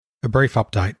A brief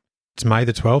update. It's May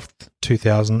the 12th,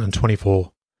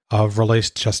 2024. I've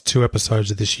released just 2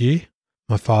 episodes of this year.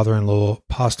 My father-in-law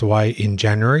passed away in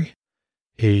January.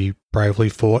 He bravely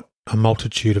fought a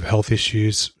multitude of health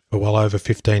issues for well over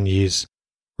 15 years.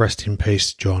 Rest in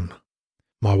peace, John.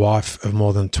 My wife of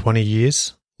more than 20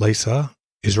 years, Lisa,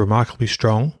 is remarkably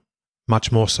strong,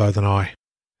 much more so than I.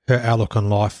 Her outlook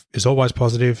on life is always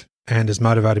positive and has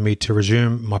motivated me to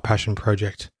resume my passion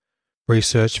project.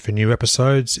 Research for new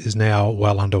episodes is now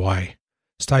well underway.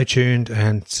 Stay tuned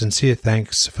and sincere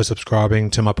thanks for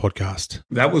subscribing to my podcast.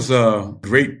 That was a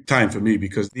great time for me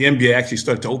because the NBA actually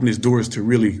started to open its doors to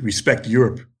really respect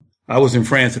Europe. I was in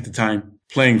France at the time,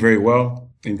 playing very well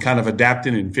and kind of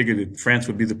adapting and figured that France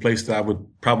would be the place that I would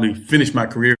probably finish my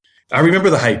career. I remember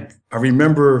the hype. I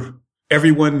remember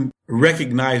everyone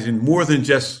recognizing more than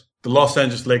just the Los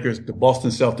Angeles Lakers, the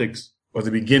Boston Celtics, or the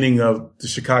beginning of the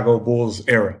Chicago Bulls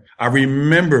era. I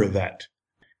remember that.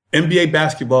 NBA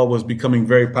basketball was becoming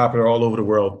very popular all over the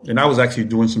world. And I was actually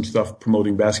doing some stuff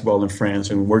promoting basketball in France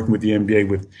and working with the NBA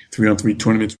with 3-on-3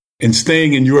 tournaments and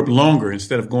staying in Europe longer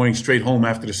instead of going straight home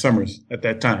after the summers at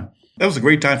that time. That was a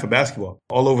great time for basketball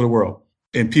all over the world.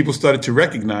 And people started to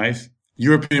recognize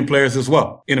European players as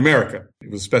well in America.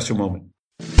 It was a special moment.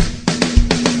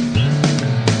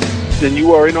 And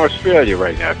you are in Australia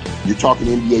right now. You're talking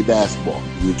NBA basketball.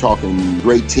 You're talking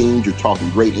great teams. You're talking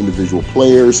great individual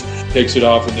players. Takes it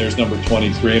off, and there's number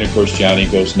 23, and of course Johnny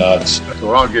goes nuts.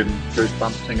 We're all getting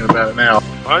goosebumps thinking about it now.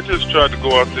 I just tried to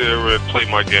go out there and play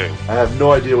my game. I have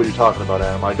no idea what you're talking about,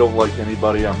 Adam. I don't like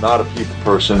anybody. I'm not a people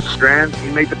person. Strand,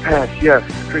 you made the pass, yes.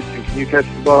 Christian, can you catch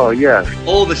the ball? Yes.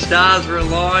 All the stars were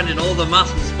aligned and all the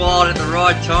muscles fired at the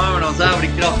right time, and I was able to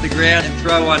get off the ground and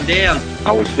throw one down.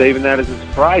 I was saving that as a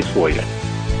surprise for you.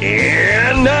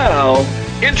 And now,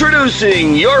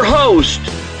 introducing your host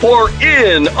for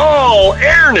In All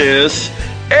Airness,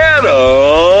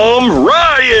 Adam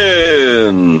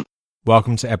Ryan.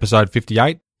 Welcome to episode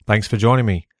 58. Thanks for joining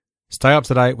me. Stay up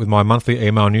to date with my monthly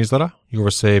email newsletter. You'll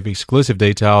receive exclusive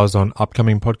details on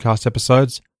upcoming podcast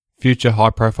episodes, future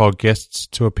high-profile guests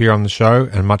to appear on the show,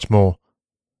 and much more.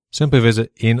 Simply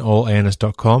visit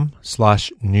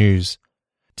inallairness.com/news.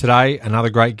 Today, another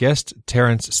great guest,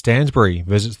 Terence Stansbury,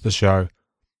 visits the show.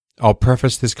 I'll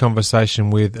preface this conversation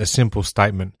with a simple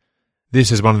statement.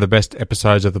 This is one of the best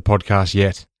episodes of the podcast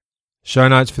yet. Show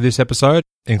notes for this episode,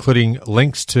 including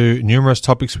links to numerous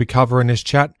topics we cover in this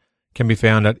chat, can be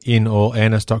found at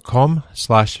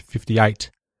inallairness.com/58.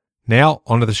 Now,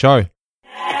 on to the show.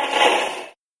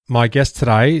 My guest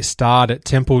today starred at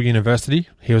Temple University.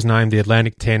 He was named the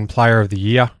Atlantic 10 Player of the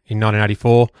Year in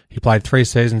 1984. He played 3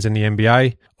 seasons in the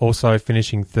NBA, also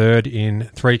finishing third in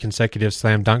 3 consecutive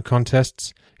slam dunk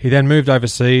contests. He then moved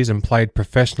overseas and played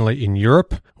professionally in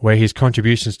Europe, where his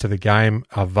contributions to the game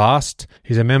are vast.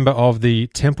 He's a member of the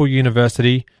Temple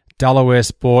University, Delaware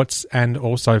Sports, and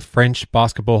also French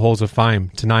Basketball Halls of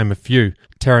Fame, to name a few.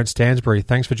 Terence Stansbury,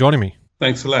 thanks for joining me.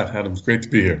 Thanks a lot, Adam. It's great to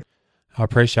be here. I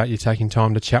appreciate you taking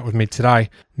time to chat with me today.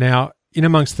 Now, in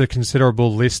amongst the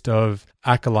considerable list of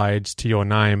accolades to your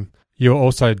name, you were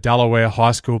also Delaware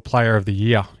High School Player of the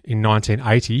Year in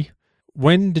 1980.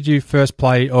 When did you first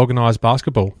play organized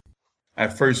basketball? I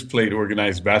first played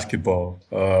organized basketball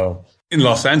in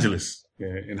Los Angeles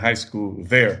in high school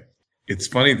there. It's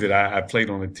funny that I played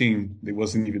on a team that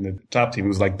wasn't even the top team. It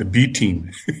was like the B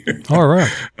team. All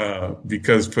right.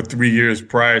 Because for 3 years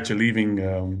prior to leaving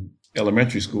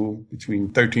elementary school,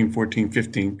 between 13, 14,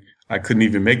 15, I couldn't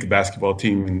even make a basketball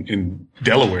team in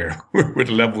Delaware, where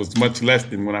the level was much less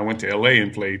than when I went to LA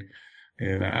and played.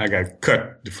 And I got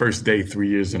cut the first day 3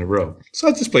 years in a row. So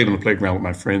I just played on the playground with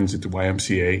my friends at the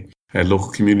YMCA, at local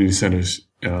community centers,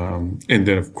 and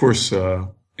then, of course,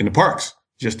 in the parks,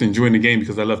 just enjoying the game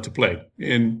because I love to play.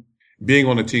 And being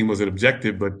on the team was an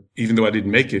objective, but even though I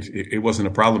didn't make it, it wasn't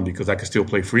a problem because I could still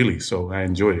play freely. So I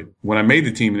enjoyed it. When I made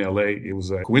the team in LA, it was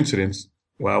a coincidence.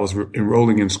 While I was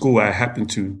enrolling in school, I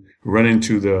happened to run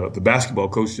into the basketball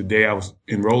coach the day I was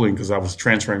enrolling because I was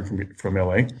transferring from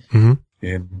LA. Mm-hmm.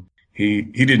 And he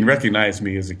didn't recognize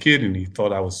me as a kid, and he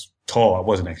thought I was tall. I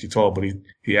wasn't actually tall, but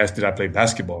he asked, did I play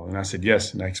basketball? And I said,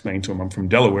 yes. And I explained to him, I'm from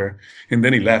Delaware. And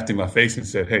then he laughed in my face and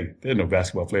said, hey, there are no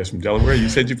basketball players from Delaware. You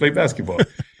said you play basketball.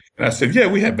 And I said, yeah,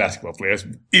 we have basketball players,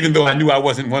 even though I knew I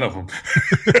wasn't one of them,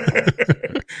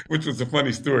 which was a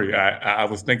funny story. I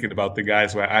was thinking about the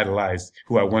guys who I idolized,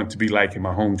 who I wanted to be like in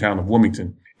my hometown of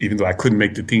Wilmington, even though I couldn't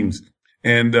make the teams.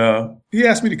 And he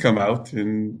asked me to come out,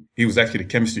 and he was actually the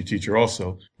chemistry teacher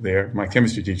also there, my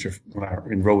chemistry teacher when I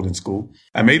enrolled in school.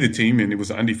 I made the team, and it was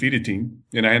an undefeated team,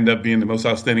 and I ended up being the most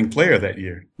outstanding player that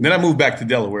year. And then I moved back to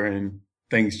Delaware, and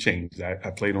things changed. I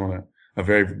played on a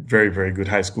very, very, very good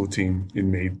high school team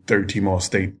and made third team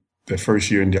All-State the first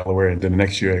year in Delaware. And then the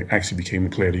next year I actually became the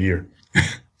player of the year.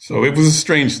 So it was a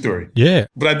strange story. Yeah.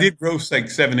 But I did grow like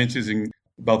 7 inches and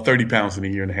about 30 pounds in a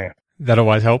year and a half. That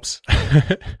always helps.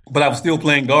 But I was still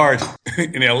playing guard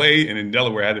in LA, and in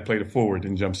Delaware I had to play the forward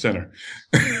and jump center.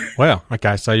 Wow.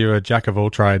 Okay. So you're a jack of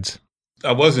all trades.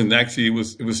 I wasn't actually.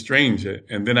 It was strange.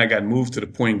 And then I got moved to the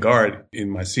point guard in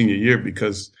my senior year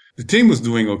because the team was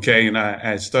doing okay, and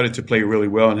I started to play really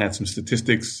well and had some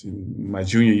statistics. In my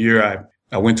junior year,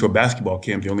 I went to a basketball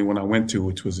camp, the only one I went to,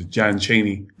 which was a John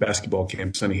Chaney basketball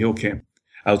camp, Sunny Hill camp,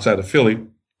 outside of Philly.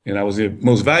 And I was the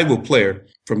most valuable player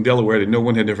from Delaware that no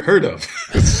one had ever heard of.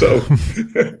 So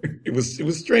it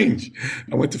was strange.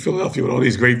 I went to Philadelphia with all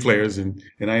these great players, and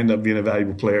I ended up being a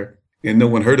valuable player, and no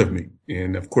one heard of me.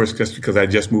 And of course, that's because I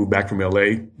just moved back from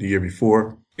LA the year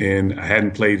before, and I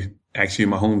hadn't played actually in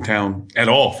my hometown at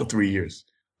all for 3 years.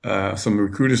 Some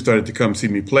recruiters started to come see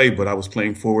me play, but I was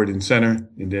playing forward and center.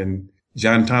 And then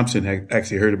John Thompson had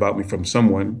actually heard about me from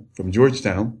someone from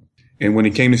Georgetown. And when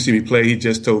he came to see me play, he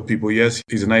just told people, yes,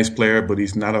 he's a nice player, but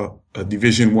he's not a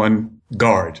Division I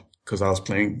guard, because I was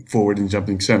playing forward and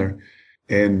jumping center,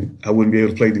 and I wouldn't be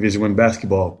able to play Division I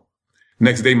basketball.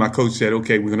 Next day, my coach said,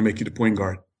 okay, we're going to make you the point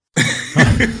guard.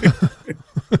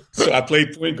 So I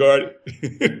played point guard,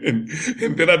 and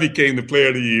then I became the player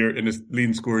of the year and the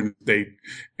leading scorer in the state.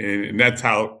 And that's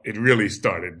how it really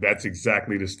started. That's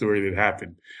exactly the story that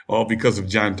happened, all because of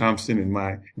John Thompson and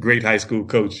my great high school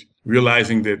coach,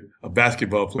 realizing that a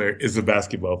basketball player is a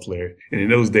basketball player. And in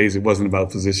those days, it wasn't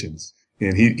about positions.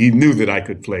 And he knew that I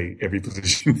could play every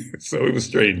position. So it was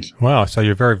strange. Wow. So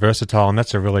you're very versatile. And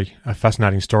that's a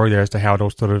fascinating story there as to how it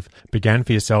all sort of began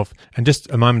for yourself. And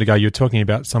just a moment ago, you were talking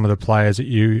about some of the players that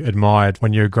you admired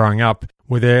when you were growing up.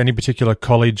 Were there any particular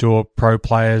college or pro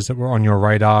players that were on your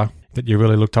radar that you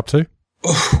really looked up to?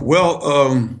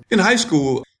 Well, in high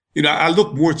school, I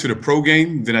looked more to the pro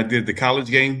game than I did the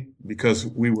college game, because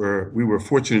we were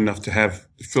fortunate enough to have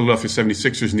the Philadelphia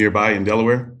 76ers nearby in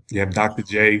Delaware. You have Dr.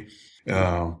 J.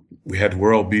 We had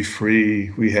World B.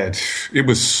 Free. It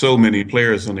was so many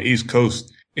players on the East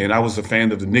Coast. And I was a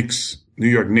fan of the Knicks, New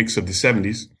York Knicks of the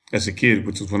 70s as a kid,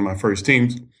 which was one of my first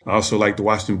teams. I also liked the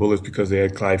Washington Bullets because they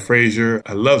had Clyde Frazier.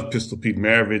 I loved Pistol Pete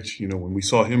Maravich. When we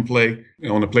saw him play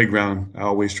on the playground, I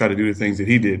always tried to do the things that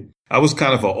he did. I was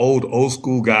kind of an old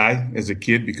school guy as a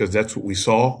kid because that's what we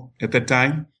saw at that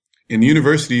time. In the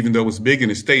university, even though it was big in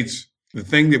the States, the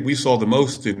thing that we saw the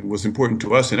most and was important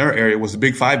to us in our area was the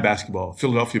Big Five basketball.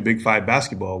 Philadelphia Big Five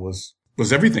basketball was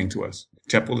everything to us.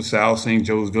 Temple, LaSalle, St.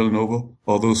 Joe's, Villanova,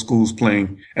 all those schools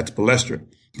playing at the Palestra,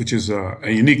 which is a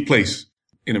unique place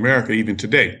in America even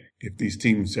today, if these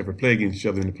teams ever play against each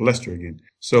other in the Palestra again.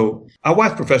 So I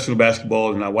watched professional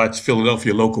basketball, and I watched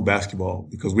Philadelphia local basketball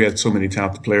because we had so many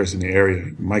talented players in the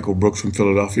area. Michael Brooks from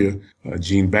Philadelphia,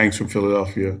 Gene Banks from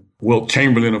Philadelphia, Wilt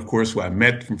Chamberlain, of course, who I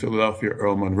met from Philadelphia,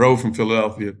 Earl Monroe from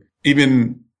Philadelphia.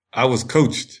 Even I was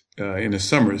coached in the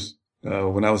summers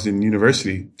when I was in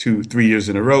university 2-3 years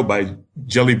in a row by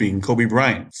Jelly Bean, Kobe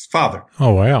Bryant's father.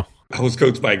 Oh, wow. I was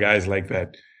coached by guys like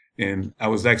that. And I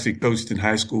was actually coached in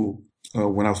high school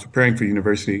when I was preparing for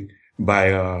university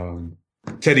by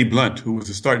Teddy Blunt, who was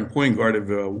the starting point guard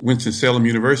of Winston-Salem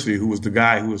University, who was the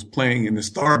guy who was playing in the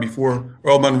Star before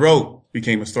Earl Monroe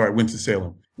became a star at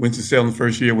Winston-Salem. Winston-Salem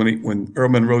first year, when Earl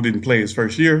Monroe didn't play his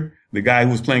first year, the guy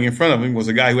who was playing in front of him was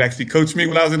a guy who actually coached me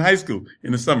when I was in high school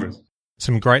in the summers.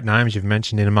 Some great names you've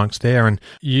mentioned in amongst there. And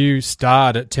you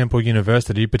starred at Temple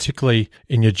University, particularly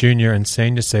in your junior and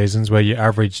senior seasons where you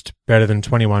averaged better than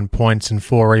 21 points and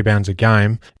 4 rebounds a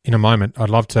game. In a moment,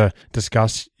 I'd love to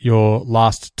discuss your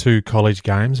last 2 college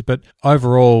games. But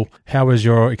overall, how was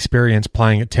your experience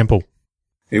playing at Temple?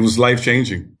 It was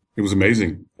life-changing. It was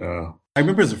amazing. I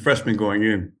remember as a freshman going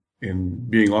in and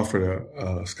being offered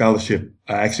a scholarship.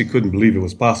 I actually couldn't believe it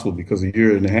was possible because a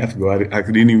year and a half ago, I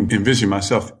couldn't even envision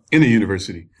myself in a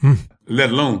university, let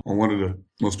alone on one of the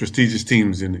most prestigious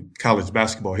teams in college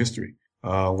basketball history.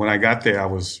 When I got there, I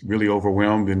was really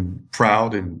overwhelmed and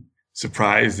proud and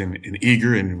surprised and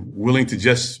eager and willing to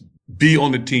just be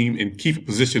on the team and keep a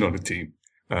position on the team,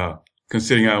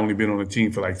 considering I'd only been on the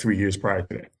team for like 3 years prior to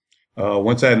that.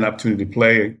 Once I had an opportunity to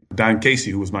play, Don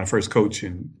Casey, who was my first coach,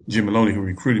 and Jim Maloney, who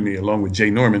recruited me along with Jay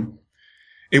Norman,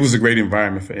 it was a great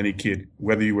environment for any kid,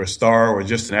 whether you were a star or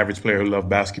just an average player who loved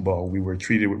basketball. We were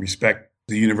treated with respect.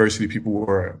 The university people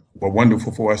were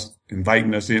wonderful for us,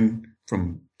 inviting us in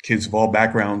from kids of all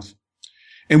backgrounds.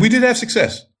 And we did have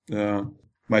success.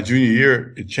 My junior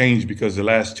year, it changed because the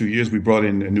last 2 years we brought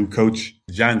in a new coach.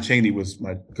 John Chaney was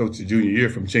my coach the junior year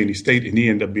from Chaney State, and he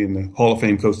ended up being the Hall of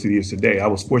Fame coach to the years today. I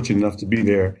was fortunate enough to be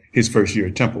there his first year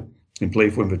at Temple. and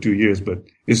played for him for 2 years, but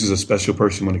this is a special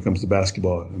person when it comes to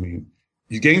basketball. I mean,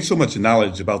 you gain so much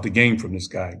knowledge about the game from this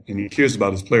guy, and he cares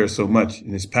about his players so much,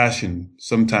 and his passion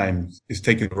sometimes is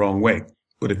taken the wrong way.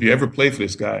 But if you ever play for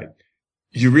this guy,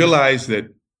 you realize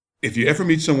that if you ever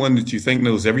meet someone that you think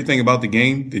knows everything about the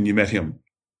game, then you met him.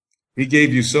 He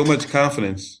gave you so much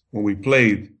confidence when we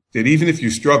played that even if you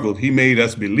struggled, he made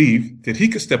us believe that he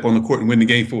could step on the court and win the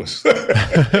game for us.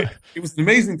 It was an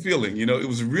amazing feeling. You know, it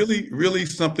was really, really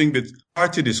something that's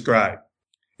hard to describe.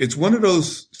 It's one of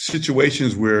those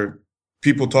situations where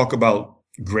people talk about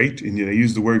great, and they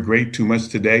use the word great too much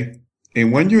today.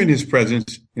 And when you're in his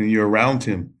presence and you're around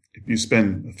him, if you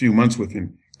spend a few months with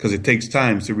him, because it takes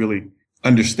time to really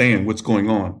understand what's going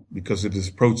on because of his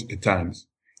approach at times,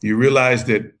 you realize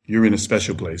that you're in a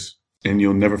special place and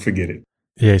you'll never forget it.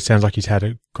 Yeah, it sounds like he's had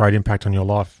a great impact on your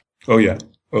life. Oh, yeah.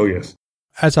 Oh, yes.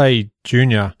 As a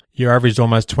junior, you averaged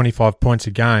almost 25 points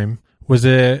a game. Was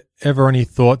there ever any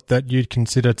thought that you'd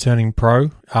consider turning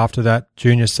pro after that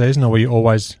junior season, or were you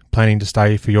always planning to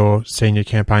stay for your senior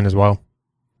campaign as well?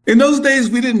 In those days,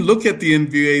 we didn't look at the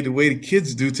NBA the way the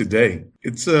kids do today.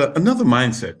 It's another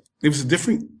mindset. It was a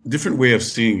different way of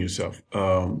seeing yourself.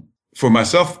 For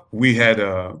myself, we had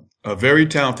a very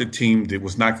talented team that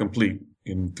was not complete,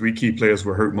 and 3 key players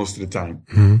were hurt most of the time.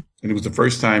 Mm-hmm. And it was the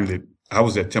first time that I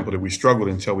was at Temple that we struggled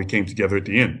until we came together at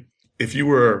the end. If you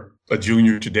were a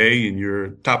junior today and you're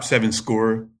top 7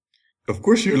 scorer, of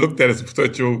course you're looked at as a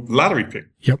potential lottery pick.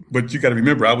 Yep. But you got to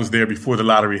remember, I was there before the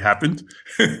lottery happened.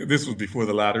 This was before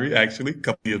the lottery, actually, a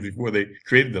couple years before they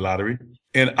created the lottery.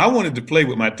 And I wanted to play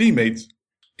with my teammates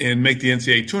and make the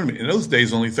NCAA tournament. In those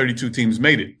days, only 32 teams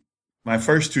made it. My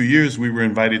first 2 years, we were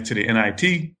invited to the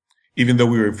NIT, even though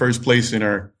we were in first place in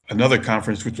another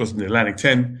conference, which was in the Atlantic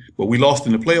 10. But we lost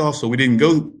in the playoffs, so we didn't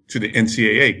go to the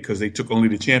NCAA because they took only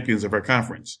the champions of our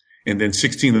conference. And then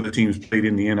 16 of the teams played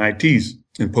in the NITs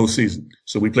in postseason.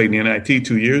 So we played in the NIT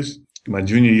 2 years. In my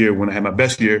junior year, when I had my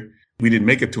best year, we didn't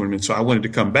make a tournament. So I wanted to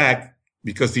come back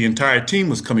because the entire team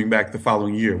was coming back the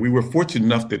following year. We were fortunate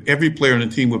enough that every player on the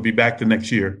team would be back the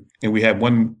next year. And we had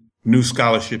one new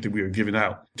scholarship that we were giving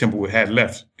out, Temple had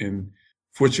left. And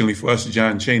fortunately for us,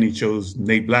 John Chaney chose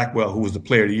Nate Blackwell, who was the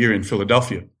player of the year in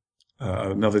Philadelphia,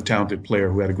 another talented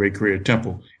player who had a great career at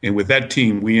Temple. And with that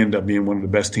team, we ended up being one of the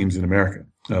best teams in America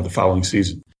the following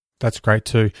season. That's great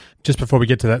too. Just before we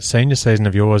get to that senior season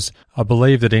of yours, I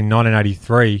believe that in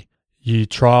 1983, you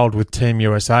trialled with Team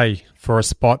USA for a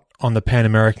spot on the Pan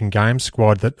American Games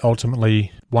squad that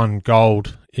ultimately won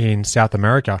gold in South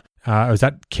America. It was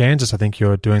at Kansas, I think you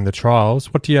were doing the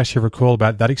trials. What do you actually recall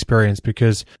about that experience?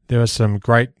 Because there were some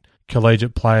great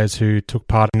collegiate players who took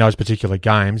part in those particular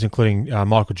games, including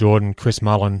Michael Jordan, Chris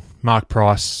Mullin, Mark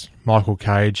Price, Michael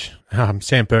Cage,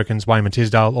 Sam Perkins, Wayman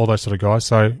Tisdale, all those sort of guys.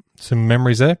 So some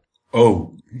memories there?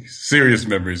 Oh, serious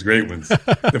memories, great ones.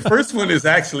 The first one is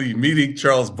actually meeting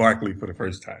Charles Barkley for the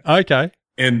first time. Okay.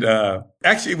 And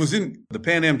actually, it was in the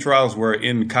Pan Am trials were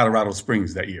in Colorado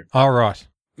Springs that year. All right.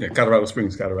 Yeah, Colorado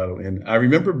Springs, Colorado. And I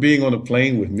remember being on a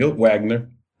plane with Milt Wagner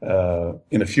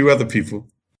and a few other people.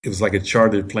 It was like a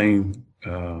chartered plane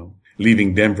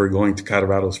leaving Denver, going to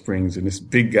Colorado Springs. And this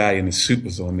big guy in a suit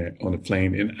was on the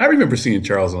plane. And I remember seeing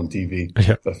Charles on TV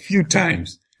a few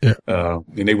times. Yeah.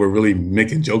 And they were really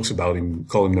making jokes about him,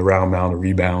 calling him the round mound, the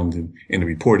rebound, and the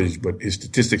reportage. But his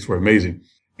statistics were amazing.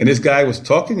 And this guy was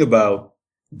talking about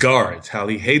guards, how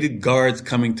he hated guards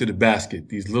coming to the basket.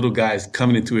 These little guys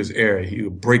coming into his area. He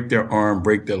would break their arm,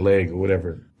 break their leg or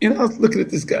whatever. And I was looking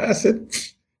at this guy. I said,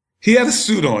 he had a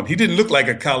suit on. He didn't look like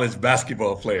a college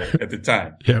basketball player at the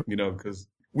time, because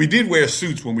we did wear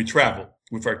suits when we traveled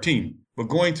with our team. But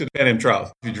going to the Pan Am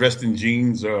trials, if you dressed in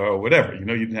jeans or whatever, you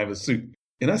didn't have a suit.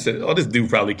 And I said, oh, this dude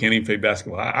probably can't even play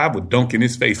basketball. I would dunk in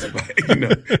his face if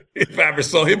I ever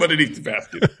saw him underneath the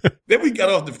basket. Then we got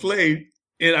off the plane.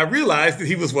 And I realized that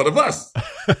he was one of us.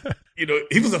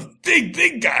 He was a big,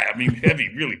 big guy. I mean, heavy,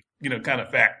 really, kind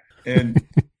of fat. And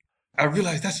I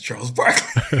realized that's Charles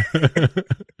Barkley.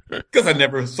 Because I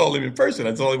never saw him in person.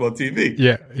 I saw him on TV.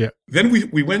 Yeah, yeah. Then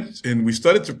we went and we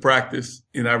started to practice.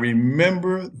 And I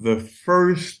remember the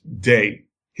first day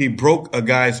he broke a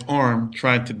guy's arm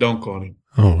trying to dunk on him.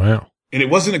 Oh, wow. And it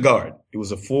wasn't a guard. It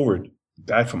was a forward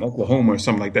guy from Oklahoma or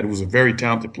something like that. It was a very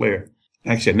talented player.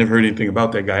 Actually, I never heard anything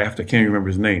about that guy after I can't remember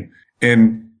his name.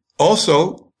 And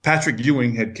also, Patrick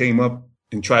Ewing had came up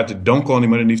and tried to dunk on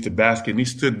him underneath the basket. And he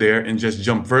stood there and just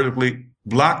jumped vertically,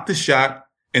 blocked the shot,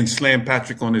 and slammed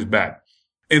Patrick on his back.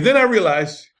 And then I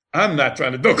realized I'm not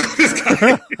trying to dunk on this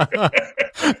guy.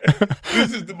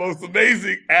 This is the most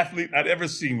amazing athlete I'd ever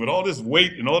seen, with all this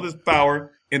weight and all this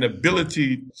power and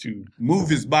ability to move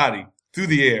his body through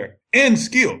the air and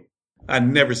skill. I'd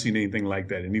never seen anything like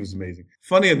that, and he was amazing.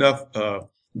 Funny enough,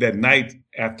 that night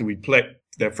after we played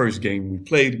that first game we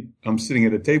played, I'm sitting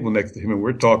at a table next to him, and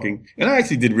we're talking, and I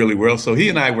actually did really well. So he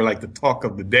and I were like the talk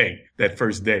of the day that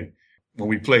first day when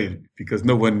we played, because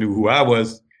no one knew who I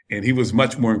was, and he was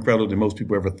much more incredible than most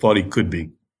people ever thought he could be.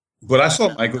 But I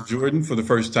saw Michael Jordan for the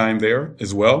first time there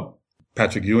as well.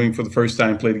 Patrick Ewing for the first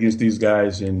time played against these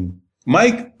guys. And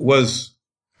Mike was,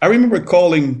 I remember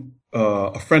calling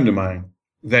a friend of mine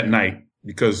that night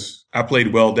because I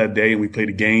played well that day and we played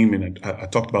a game, and I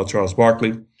talked about Charles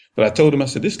Barkley. But I told him, I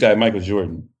said, this guy, Michael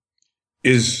Jordan,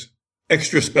 is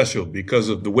extra special because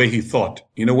of the way he thought.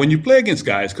 You know, when you play against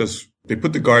guys, because they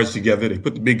put the guards together, they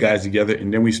put the big guys together,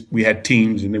 and then we had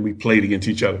teams, and then we played against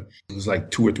each other. It was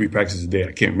like 2 or 3 practices a day.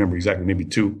 I can't remember exactly, maybe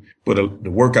 2. But the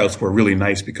workouts were really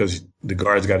nice because the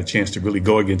guards got a chance to really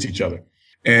go against each other.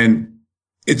 And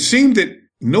it seemed that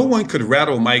no one could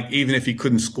rattle Mike even if he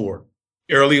couldn't score.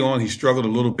 Early on, he struggled a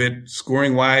little bit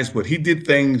scoring-wise, but he did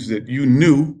things that you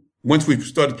knew. Once we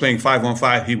started playing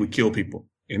 5-on-5, he would kill people.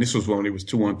 And this was when it was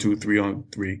 2-on-2,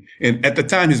 3-on-3. And at the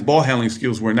time, his ball handling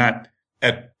skills were not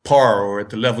at par or at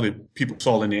the level that people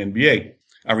saw in the NBA.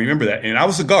 I remember that. And I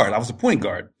was a guard. I was a point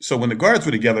guard. So when the guards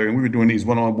were together and we were doing these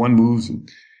 1-on-1 moves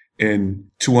and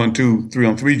 2-on-2,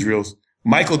 3-on-3 drills,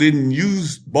 Michael didn't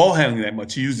use ball handling that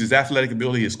much. He used his athletic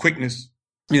ability, his quickness.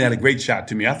 He had a great shot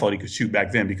to me. I thought he could shoot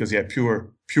back then because he had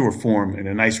pure form and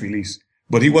a nice release.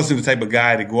 But he wasn't the type of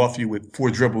guy to go off you with 4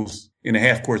 dribbles in a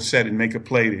half-court set and make a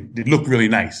play that looked really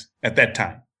nice at that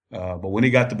time. But when he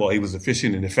got the ball, he was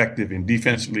efficient and effective and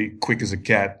defensively quick as a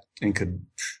cat and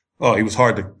he was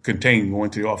hard to contain going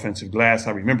to the offensive glass.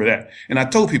 I remember that. And I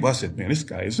told people, I said, man, this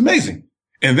guy is amazing.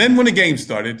 And then when the game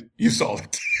started, you saw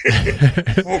it.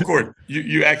 Full court.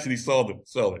 You actually saw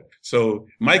it. So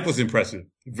Mike was impressive.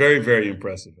 Very, very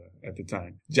impressive at the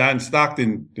time. John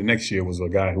Stockton, the next year, was a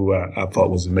guy who I thought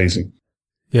was amazing.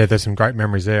 Yeah, there's some great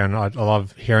memories there, and I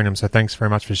love hearing them, so thanks very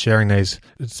much for sharing these.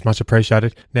 It's much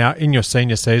appreciated. Now, in your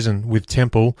senior season with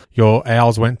Temple, your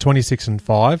Owls went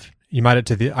 26-5. You made it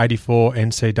to the 84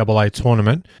 NCAA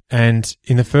tournament, and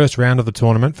in the first round of the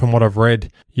tournament, from what I've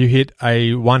read, you hit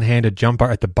a one-handed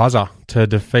jumper at the buzzer to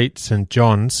defeat St.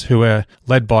 John's, who were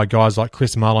led by guys like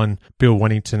Chris Mullin, Bill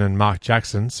Winnington, and Mark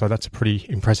Jackson, so that's a pretty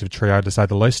impressive trio to say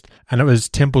the least. And it was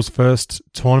Temple's first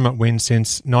tournament win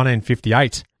since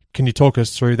 1958. Can you talk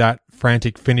us through that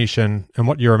frantic finish and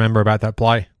what you remember about that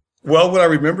play? Well, what I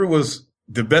remember was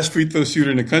the best free throw shooter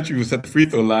in the country was at the free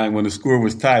throw line when the score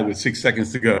was tied with 6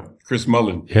 seconds to go. Chris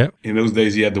Mullin. Yep. In those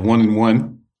days, he had the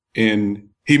 1-and-1, and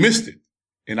he missed it.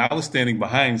 And I was standing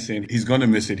behind saying, he's going to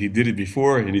miss it. He did it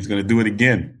before, and he's going to do it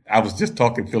again. I was just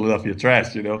talking Philadelphia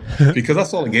trash, because I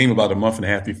saw the game about a month and a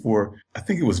half before. I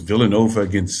think it was Villanova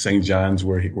against St. John's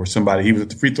where he was at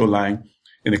the free throw line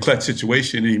in a clutch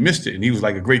situation, and he missed it. And he was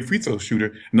like a great free throw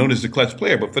shooter, known as the clutch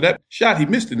player. But for that shot, he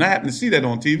missed it. And I happened to see that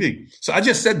on TV. So I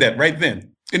just said that right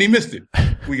then. And he missed it.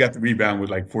 We got the rebound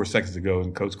with like 4 seconds to go,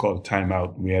 and coach called a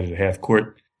timeout. And we had it at half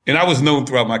court. And I was known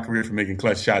throughout my career for making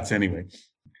clutch shots anyway.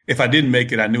 If I didn't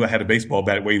make it, I knew I had a baseball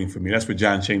bat waiting for me. That's what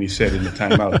John Chaney said in the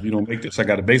timeout. If you don't make this, I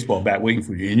got a baseball bat waiting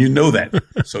for you. And you know that.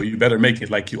 So you better make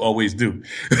it like you always do.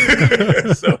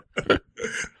 So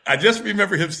I just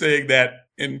remember him saying that.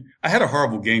 And I had a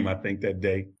horrible game, I think, that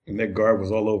day. And that guard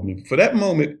was all over me. For that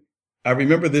moment, I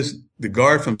remember the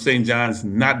guard from St. John's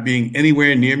not being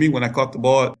anywhere near me when I caught the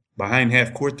ball behind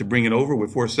half court to bring it over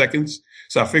with 4 seconds.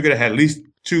 So I figured I had at least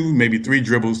 2, maybe 3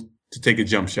 dribbles to take a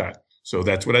jump shot. So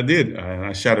that's what I did.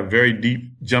 I shot a very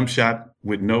deep jump shot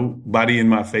with nobody in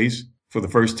my face for the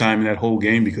first time in that whole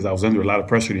game because I was under a lot of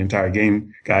pressure the entire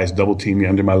game. Guys double teamed me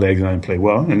under my legs and I didn't play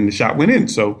well. And the shot went in.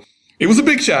 So it was a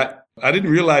big shot. I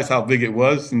didn't realize how big it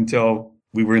was until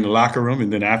we were in the locker room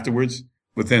and then afterwards.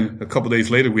 But then a couple of days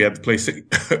later, we had to play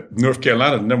North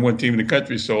Carolina, the number 1 team in the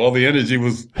country. So all the energy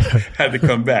had to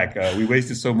come back. We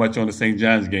wasted so much on the St.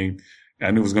 John's game.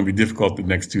 I knew it was going to be difficult the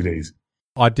next 2 days.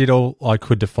 I did all I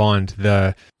could to find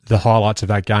the highlights of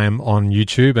that game on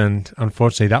YouTube, and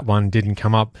unfortunately that one didn't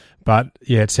come up. But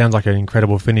yeah, it sounds like an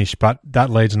incredible finish. But that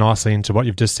leads nicely into what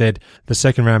you've just said. The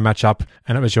second round matchup,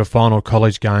 and it was your final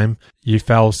college game. You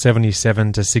fell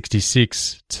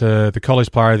 77-66 to the College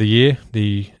Player of the Year,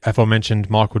 the aforementioned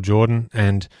Michael Jordan,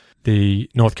 and the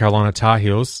North Carolina Tar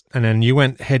Heels. And then you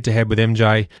went head-to-head with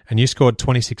MJ, and you scored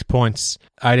 26 points,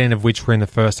 18 of which were in the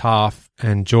first half,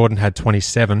 and Jordan had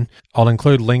 27. I'll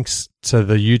include links to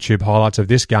the YouTube highlights of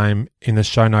this game in the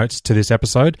show notes to this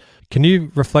episode. Can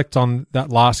you reflect on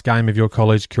that last game of your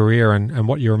college career and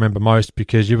what you remember most,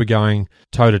 because you were going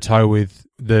toe-to-toe with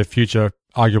the future,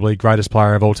 arguably greatest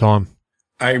player of all time?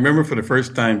 I remember for the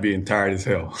first time being tired as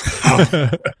hell.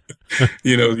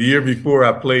 The year before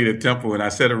I played at Temple and I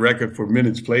set a record for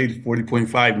minutes played,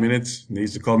 40.5 minutes. And they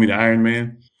used to call me the Iron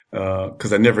Man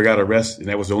because I never got a rest. And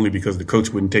that was only because the coach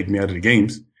wouldn't take me out of the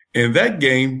games. And that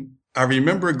game, I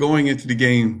remember going into the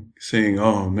game saying,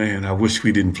 oh, man, I wish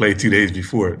we didn't play 2 days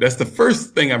before. That's the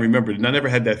first thing I remembered. And I never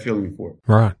had that feeling before.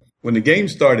 Right. When the game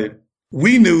started,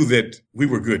 we knew that we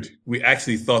were good. We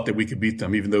actually thought that we could beat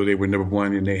them, even though they were number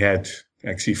one and they had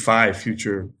actually 5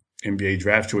 future NBA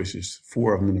draft choices,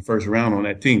 4 of them in the first round on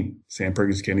that team. Sam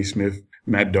Perkins, Kenny Smith,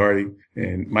 Matt Doherty,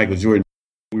 and Michael Jordan.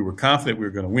 We were confident we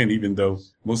were going to win, even though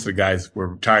most of the guys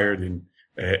were tired and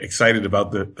excited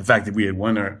about the fact that we had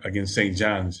won against St.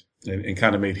 John's and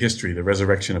kind of made history, the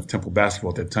resurrection of Temple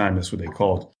basketball at that time. That's what they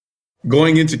called.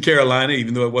 Going into Carolina,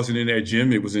 even though it wasn't in their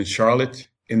gym, it was in Charlotte,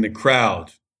 in the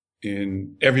crowd,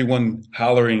 and everyone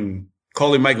hollering,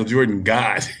 calling Michael Jordan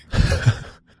God.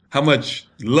 How much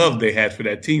love they had for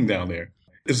that team down there.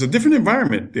 It's a different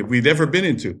environment that we'd ever been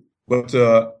into, but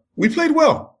we played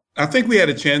well. I think we had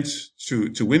a chance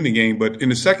to win the game, but in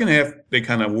the second half, they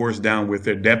kind of wore us down with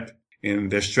their depth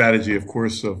and their strategy, of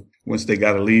course, of once they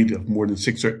got a lead of more than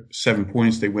 6 or 7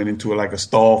 points, they went into like a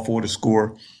stall for the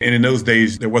score. And in those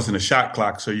days, there wasn't a shot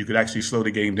clock, so you could actually slow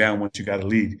the game down once you got a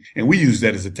lead. And we used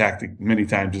that as a tactic many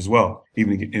times as well.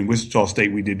 Even in Wichita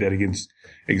State, we did that against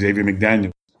Xavier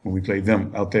McDaniel when we played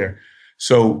them out there.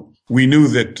 So we knew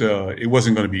that it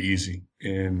wasn't going to be easy.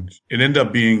 And it ended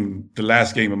up being the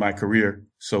last game of my career.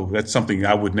 So that's something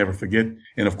I would never forget.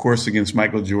 And of course, against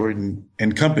Michael Jordan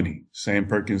and company, Sam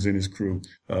Perkins and his crew,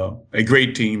 a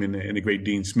great team and a great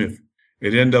Dean Smith.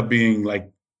 It ended up being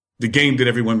like the game that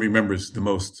everyone remembers the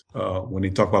most when they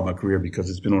talk about my career, because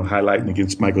it's been on highlighting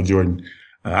against Michael Jordan.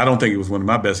 I don't think it was one of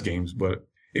my best games, but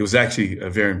it was actually a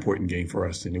very important game for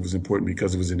us. And it was important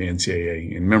because it was in the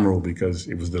NCAA, and memorable because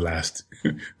it was the last.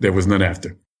 There was none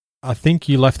after. I think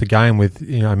you left the game with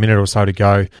a minute or so to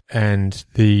go, and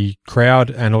the crowd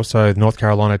and also the North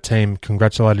Carolina team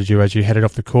congratulated you as you headed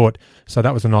off the court. So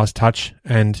that was a nice touch.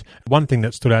 And one thing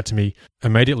that stood out to me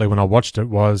immediately when I watched it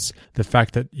was the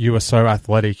fact that you were so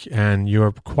athletic and you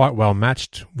were quite well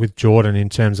matched with Jordan in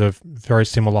terms of very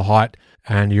similar height,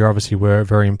 and you obviously were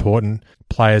very important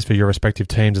players for your respective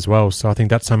teams as well. So I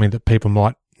think that's something that people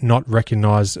might not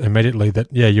recognize immediately,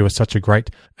 that, you were such a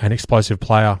great and explosive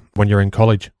player when you're in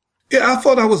college. Yeah, I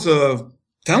thought I was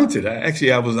talented.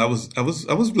 I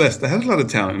was blessed. I had a lot of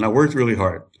talent and I worked really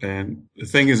hard. And the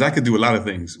thing is, I could do a lot of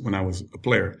things when I was a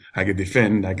player. I could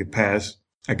defend, I could pass,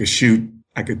 I could shoot,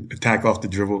 I could attack off the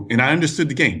dribble, and I understood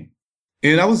the game.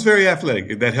 And I was very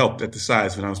athletic. That helped at the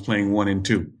size when I was playing 1 and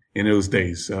 2 in those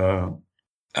days.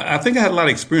 I think I had a lot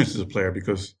of experience as a player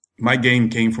because my game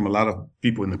came from a lot of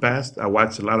people in the past. I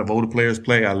watched a lot of older players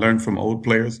play. I learned from old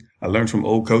players. I learned from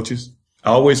old coaches. I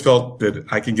always felt that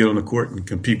I could get on the court and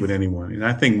compete with anyone. And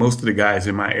I think most of the guys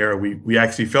in my era, we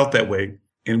actually felt that way.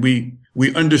 And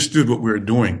we understood what we were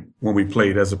doing when we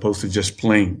played as opposed to just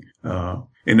playing.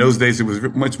 In those days, it was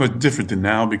much, much different than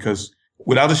now because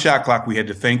without a shot clock, we had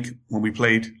to think when we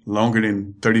played longer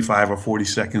than 35 or 40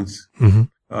 seconds. Mm-hmm.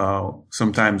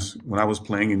 Sometimes when I was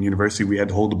playing in university, we had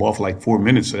to hold the ball for like 4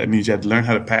 minutes. So that means you had to learn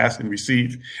how to pass and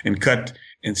receive and cut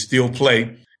and still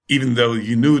play, even though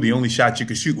you knew the only shot you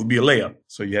could shoot would be a layup.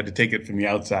 So you had to take it from the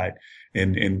outside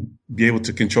and be able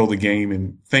to control the game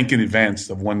and think in advance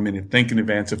of 1 minute, think in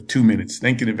advance of 2 minutes,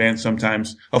 think in advance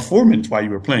sometimes of 4 minutes while you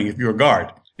were playing if you're a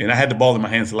guard. And I had the ball in my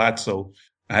hands a lot, so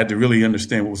I had to really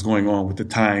understand what was going on with the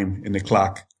time and the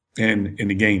clock and in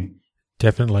the game.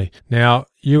 Definitely. Now,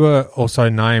 you were also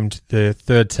named the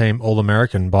third team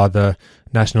All-American by the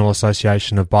National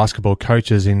Association of Basketball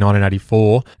Coaches in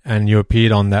 1984, and you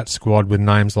appeared on that squad with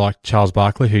names like Charles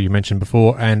Barkley, who you mentioned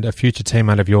before, and a future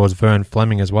teammate of yours, Vern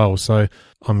Fleming, as well. So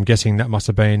I'm guessing that must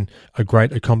have been a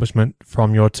great accomplishment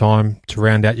from your time to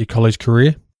round out your college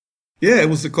career. Yeah, it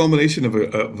was the culmination of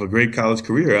a great college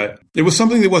career. It was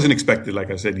something that wasn't expected,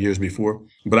 like I said, years before,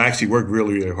 but I actually worked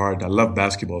really, really hard. I love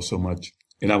basketball so much.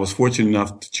 And I was fortunate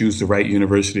enough to choose the right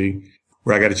university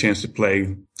where I got a chance to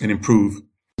play and improve.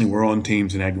 And we're on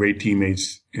teams and had great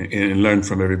teammates and learned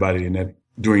from everybody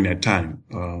during that time.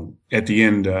 At the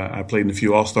end, I played in a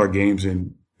few All-Star games.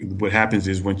 And what happens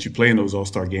is once you play in those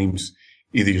All-Star games,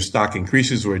 either your stock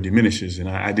increases or it diminishes. And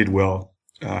I did well.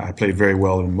 I played very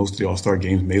well in most of the All-Star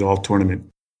games, made all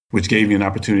tournament, which gave me an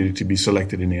opportunity to be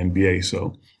selected in the NBA.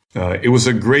 So it was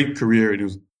a great career.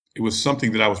 It was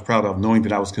something that I was proud of, knowing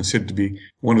that I was considered to be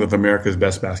one of America's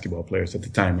best basketball players at the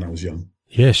time when I was young.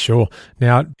 Yeah, sure.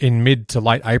 Now, in mid to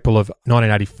late April of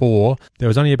 1984, there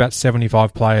was only about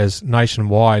 75 players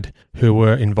nationwide who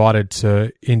were invited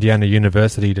to Indiana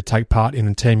University to take part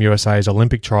in Team USA's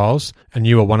Olympic trials, and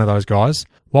you were one of those guys.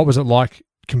 What was it like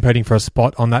competing for a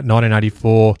spot on that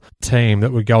 1984 team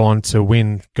that would go on to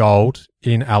win gold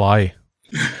in LA?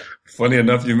 Funny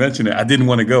enough, you mentioned it. I didn't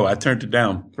want to go. I turned it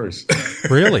down first.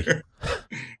 Really?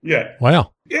 Yeah.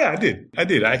 Wow. Yeah, I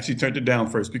did. I actually turned it down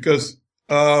first because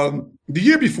the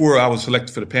year before I was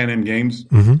selected for the Pan Am Games,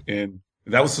 and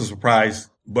that was a surprise.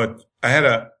 But I had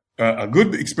a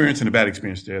good experience and a bad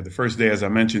experience there. The first day, as I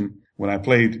mentioned, when I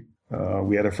played,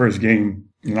 we had our first game,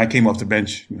 and I came off the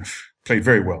bench, played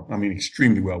very well. I mean,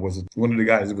 extremely well. Was one of the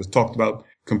guys that was talked about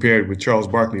compared with Charles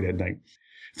Barkley that night.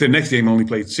 The next game, I only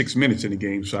played 6 minutes in the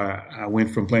game. So I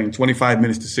went from playing 25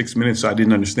 minutes to 6 minutes. So I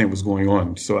didn't understand what was going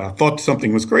on. So I thought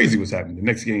something was crazy was happening. The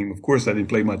next game, of course, I didn't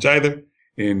play much either.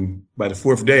 And by the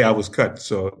fourth day, I was cut.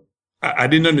 So I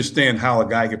didn't understand how a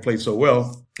guy could play so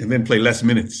well and then play less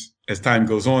minutes as time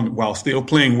goes on while still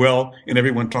playing well and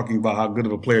everyone talking about how good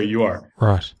of a player you are.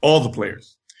 Right. All the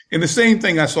players. And the same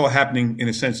thing I saw happening in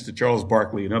a sense to Charles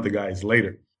Barkley and other guys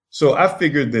later. So I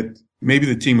figured that maybe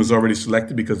the team was already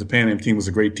selected because the Pan Am team was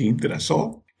a great team that I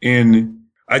saw. And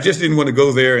I just didn't want to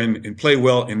go there and play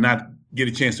well and not get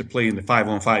a chance to play in the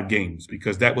 5-on-5 games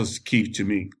because that was key to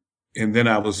me. And then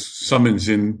I was summoned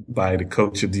in by the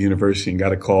coach of the university and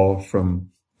got a call from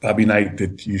Bobby Knight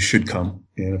that you should come.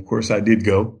 And of course I did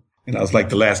go. And I was like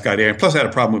the last guy there. And plus I had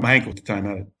a problem with my ankle at the time. I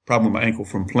had a problem with my ankle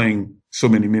from playing so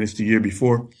many minutes the year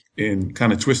before and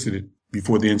kind of twisted it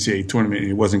before the NCAA tournament and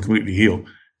it wasn't completely healed.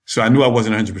 So I knew I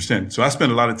wasn't 100%. So I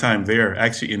spent a lot of time there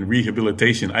actually in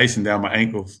rehabilitation, icing down my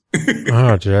ankles.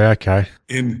 Oh, gee, okay.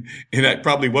 And that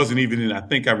probably wasn't even in, I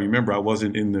think I remember I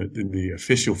wasn't in the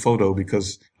official photo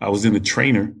because I was in the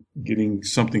trainer getting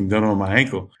something done on my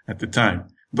ankle at the time.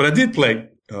 But I did play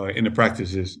in the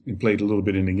practices and played a little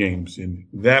bit in the games. And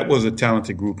that was a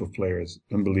talented group of players.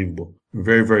 Unbelievable.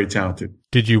 Very, very talented.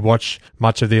 Did you watch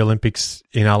much of the Olympics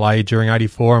in LA during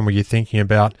 84 and were you thinking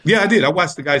about? Yeah, I did. I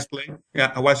watched the guys play.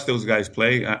 Yeah, I watched those guys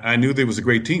play. I knew there was a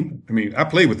great team. I mean, I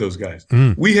played with those guys.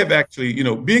 We have actually,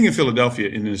 being in Philadelphia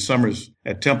in the summers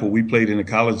at Temple, we played in the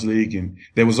college league and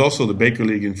there was also the Baker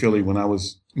League in Philly when I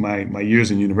was my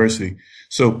years in university.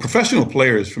 So professional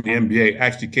players from the NBA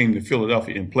actually came to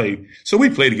Philadelphia and played. So we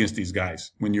played against these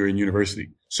guys when you're in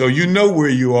university. So you know where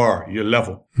you are, your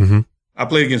level. Mm-hmm. I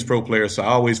played against pro players, so I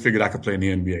always figured I could play in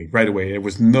the NBA right away. There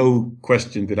was no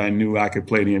question that I knew I could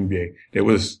play in the NBA. There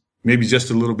was maybe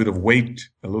just a little bit of weight,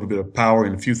 a little bit of power,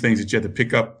 and a few things that you had to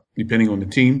pick up depending on the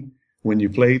team when you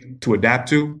played to adapt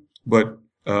to. But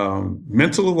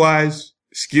mental-wise,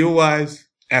 skill-wise,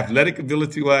 athletic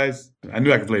ability-wise, I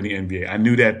knew I could play in the NBA. I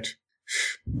knew that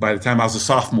by the time I was a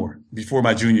sophomore, before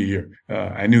my junior year.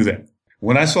 I knew that.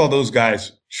 When I saw those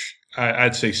guys,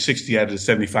 I'd say 60 out of the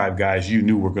 75 guys you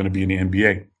knew were going to be in the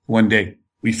NBA one day.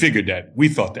 We figured that. We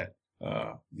thought that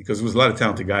because there was a lot of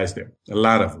talented guys there. A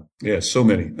lot of them. Yeah, so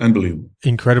many. Unbelievable.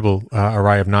 Incredible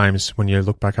array of names when you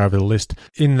look back over the list.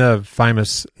 In the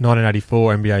famous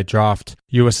 1984 NBA draft,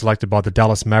 you were selected by the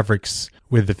Dallas Mavericks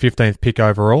with the 15th pick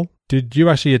overall. Did you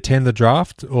actually attend the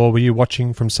draft or were you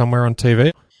watching from somewhere on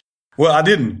TV? Well, I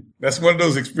didn't. That's one of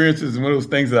those experiences and one of those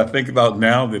things that I think about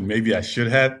now that maybe I should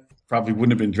have. Probably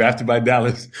wouldn't have been drafted by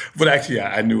Dallas, but actually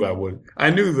I knew I would. I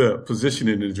knew the position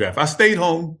in the draft. I stayed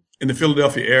home in the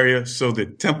Philadelphia area so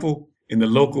that Temple and the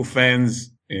local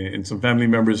fans and some family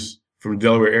members from the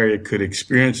Delaware area could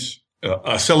experience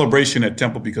a celebration at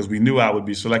Temple because we knew I would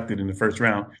be selected in the first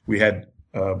round. We had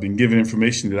been given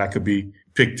information that I could be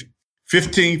picked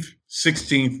 15th,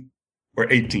 16th, or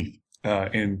 18th.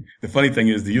 And the funny thing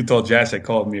is the Utah Jazz had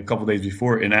called me a couple days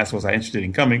before and asked was I interested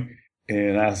in coming.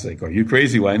 And I was like, are you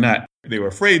crazy? Why not? They were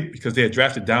afraid because they had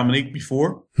drafted Dominique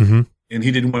before and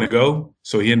he didn't want to go.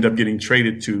 So he ended up getting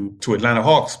traded to Atlanta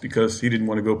Hawks because he didn't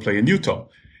want to go play in Utah.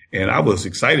 And I was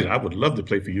excited. I would love to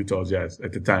play for Utah Jazz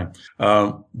at the time.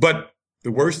 But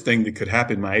the worst thing that could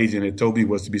happen, my agent had told me,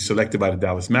 was to be selected by the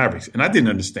Dallas Mavericks. And I didn't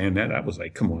understand that. I was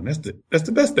like, come on, that's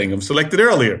the best thing. I'm selected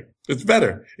earlier. It's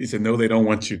better. He said, no, they don't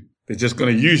want you. They're just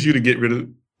going to use you to get rid of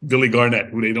Billy Garnett,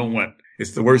 who they don't want.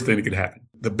 It's the worst thing that could happen.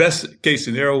 The best case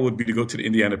scenario would be to go to the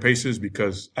Indiana Pacers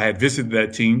because I had visited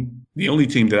that team, the only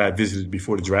team that I had visited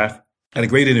before the draft. I had a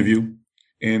great interview.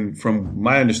 And from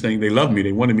my understanding, they loved me.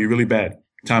 They wanted me really bad.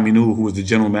 Tommy Newell, who was the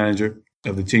general manager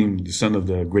of the team, the son of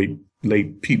the great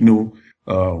late Pete Newell,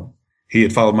 he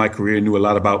had followed my career, knew a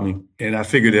lot about me. And I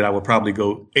figured that I would probably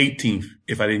go 18th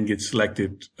if I didn't get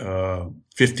selected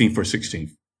 15th or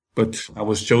 16th. But I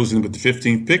was chosen with the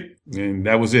 15th pick, and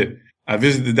that was it. I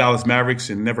visited the Dallas Mavericks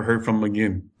and never heard from them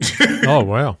again. Oh,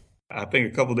 wow. I think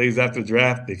a couple of days after the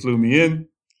draft, they flew me in,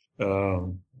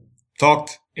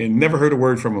 talked, and never heard a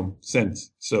word from them since.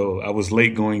 So I was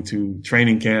late going to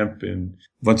training camp, and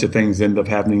a bunch of things ended up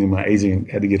happening, and my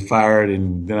agent had to get fired.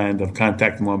 And then I ended up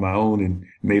contacting them on my own and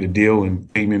made a deal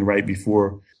and came in right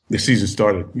before the season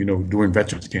started, during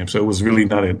veterans camp. So it was really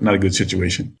not a good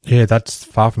situation. Yeah, that's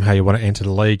far from how you want to enter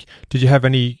the league. Did you have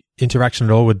any interaction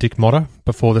at all with Dick Motta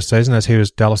before the season, as he was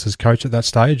Dallas's coach at that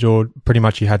stage, or pretty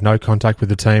much you had no contact with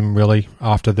the team really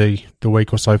after the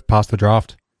week or so past the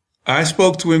draft? I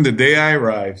spoke to him the day I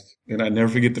arrived, and I never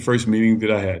forget the first meeting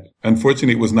that I had.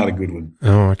 Unfortunately, it was not a good one.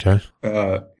 Oh, okay.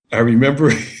 I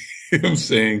remember him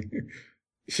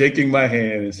shaking my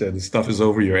hand and said, "The stuff is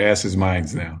over. Your ass is mine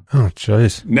now." Oh,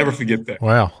 jeez. Never forget that.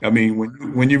 Wow. I mean,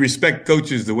 when you respect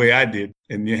coaches the way I did,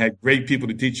 and you had great people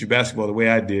to teach you basketball the way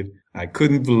I did, I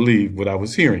couldn't believe what I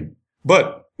was hearing.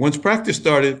 But once practice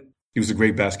started, he was a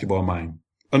great basketball mind.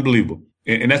 Unbelievable.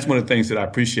 And that's one of the things that I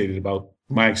appreciated about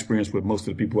my experience with most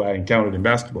of the people I encountered in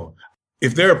basketball.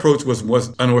 If their approach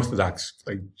was unorthodox,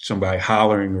 like somebody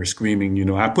hollering or screaming,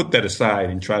 I put that aside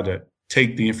and tried to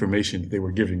take the information that they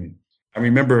were giving me. I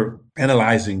remember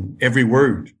analyzing every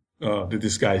word that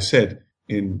this guy said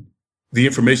in the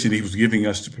information that he was giving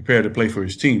us to prepare to play for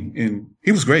his team. And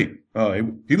he was great.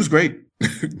 He was great.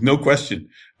 No question.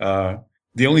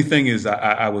 The only thing is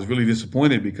I was really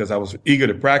disappointed because I was eager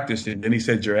to practice. And then he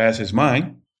said, "Your ass is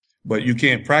mine, but you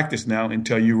can't practice now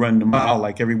until you run the mile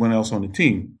like everyone else on the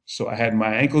team." So I had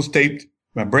my ankles taped,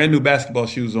 my brand new basketball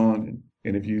shoes on.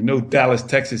 And if you know Dallas,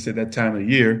 Texas at that time of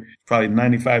year, probably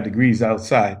 95 degrees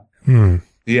outside.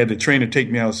 He had the trainer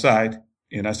take me outside,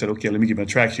 and I said, "Okay, let me get my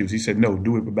track shoes." He said, "No,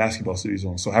 do it with basketball shoes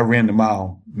on." So I ran the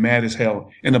mile, mad as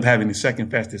hell, ended up having the second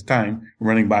fastest time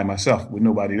running by myself with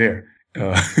nobody there.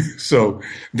 So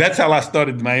that's how I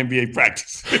started my NBA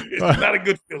practice. It's not a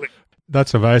good feeling.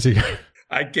 That's amazing.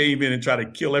 I came in and tried to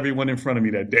kill everyone in front of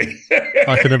me that day.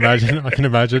 I can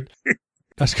imagine.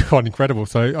 That's quite incredible.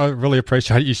 So I really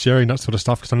appreciate you sharing that sort of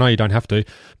stuff, because I know you don't have to.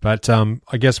 But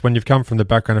I guess when you've come from the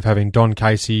background of having Don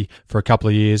Casey for a couple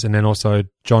of years and then also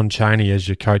John Chaney as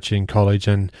your coach in college,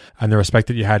 and the respect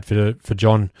that you had for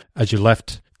John as you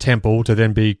left Temple, to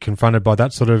then be confronted by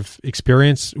that sort of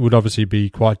experience would obviously be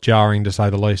quite jarring, to say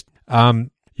the least.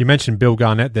 You mentioned Bill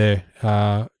Garnett there.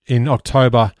 In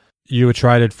October, you were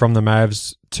traded from the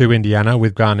Mavs to Indiana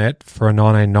with Garnett for a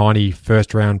 1990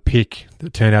 first-round pick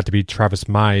that turned out to be Travis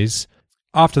Mays.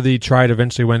 After the trade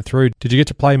eventually went through, did you get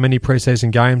to play many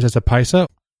preseason games as a Pacer?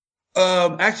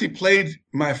 Actually played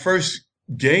my first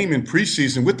game in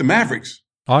preseason with the Mavericks.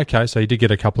 Okay, so you did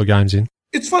get a couple of games in.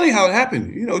 It's funny how it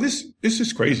happened. This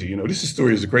is crazy. This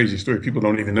story is a crazy story. People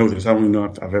don't even know this. I don't even know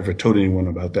if I've ever told anyone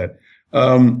about that.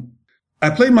 I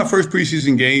played my first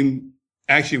preseason game.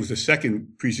 Actually, it was the second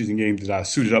preseason game that I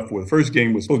suited up for. The first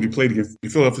game was supposed to be played against the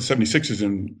Philadelphia 76ers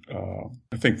in,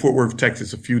 I think, Fort Worth,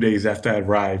 Texas, a few days after I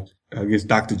arrived, against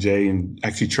Dr. J, and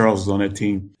actually Charles was on that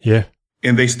team. Yeah.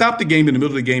 And they stopped the game in the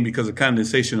middle of the game because of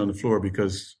condensation on the floor,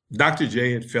 because Dr.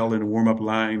 J had fell in the warm-up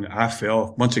line. I fell.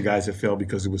 A bunch of guys had fell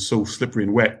because it was so slippery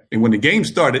and wet. And when the game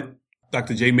started,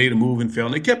 Dr. J made a move and fell,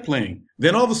 and they kept playing.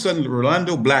 Then all of a sudden,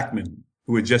 Rolando Blackman,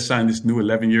 who had just signed this new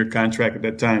 11-year contract at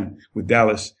that time with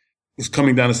Dallas, was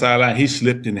coming down the sideline. He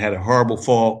slipped and had a horrible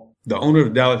fall. The owner of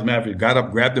the Dallas Mavericks got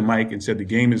up, grabbed the mic, and said, "The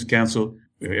game is canceled.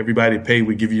 Everybody paid.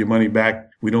 We give you your money back.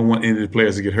 We don't want any of the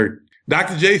players to get hurt."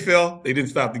 Dr. J fell. They didn't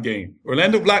stop the game.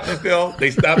 Orlando Blackman fell.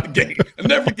 They stopped the game. I'll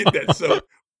never forget that. So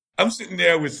I'm sitting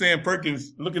there with Sam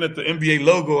Perkins looking at the NBA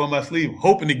logo on my sleeve,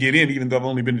 hoping to get in, even though I've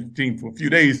only been at the team for a few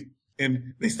days.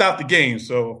 And they stopped the game.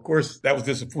 So, of course, that was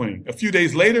disappointing. A few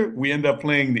days later, we end up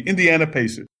playing the Indiana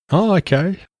Pacers. Oh,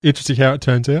 okay. Interesting how it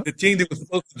turns out. The team that was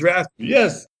supposed to draft me.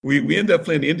 Yes. We ended up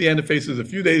playing the Indiana Pacers a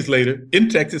few days later in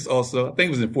Texas also. I think it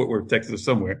was in Fort Worth, Texas or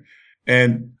somewhere.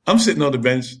 And I'm sitting on the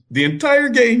bench the entire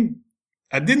game.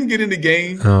 I didn't get in the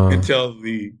game until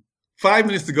the 5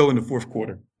 minutes to go in the fourth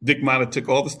quarter. Dick Motta took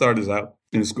all the starters out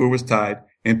and the score was tied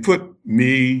and put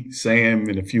me, Sam,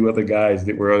 and a few other guys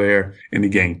that were there in the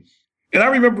game. And I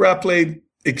remember I played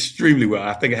extremely well.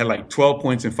 I think I had like 12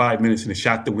 points in 5 minutes and a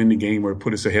shot to win the game or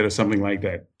put us ahead or something like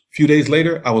that. A few days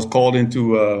later, I was called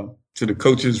into to the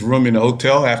coach's room in the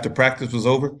hotel after practice was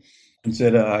over and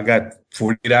said, "I got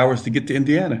 48 hours to get to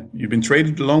Indiana. You've been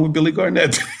traded along with Billy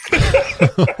Garnett."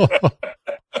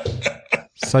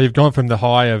 So you've gone from the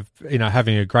high of,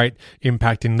 having a great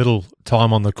impact in little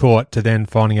time on the court to then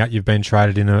finding out you've been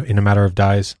traded in a matter of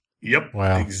days. Yep.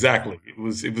 Wow. Exactly. It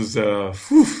was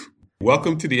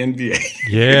welcome to the NBA.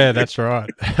 Yeah, that's right.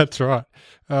 That's right.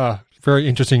 very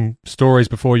interesting stories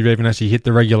before you've even actually hit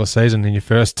the regular season in your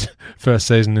first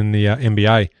season in the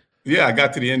NBA. Yeah, I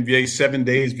got to the NBA 7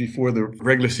 days before the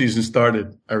regular season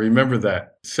started. I remember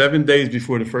that. 7 days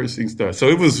before the first thing started. So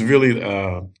it was really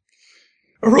a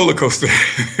roller coaster.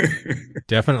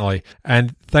 Definitely.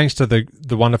 And thanks to the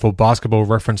wonderful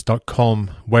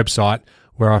basketballreference.com website,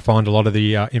 where I find a lot of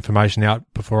the information out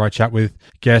before I chat with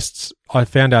guests, I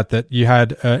found out that you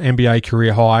had an NBA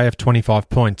career high of 25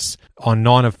 points on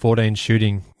 9 of 14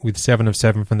 shooting with 7 of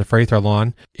 7 from the free throw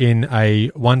line in a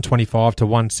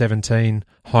 125-117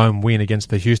 home win against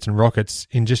the Houston Rockets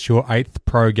in just your 8th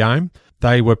pro game.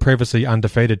 They were previously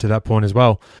undefeated to that point as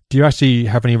well. Do you actually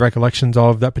have any recollections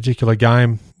of that particular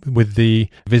game with the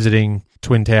visiting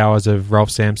Twin Towers of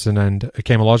Ralph Sampson and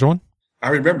Hakeem Olajuwon? I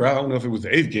remember, I don't know if it was the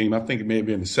 8th game. I think it may have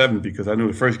been the 7th because I knew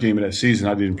the first game of that season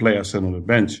I didn't play. I sat on the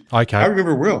bench. Okay. I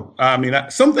remember well. I mean,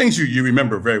 some things you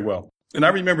remember very well. And I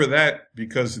remember that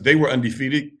because they were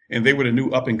undefeated and they were the new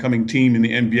up-and-coming team in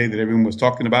the NBA that everyone was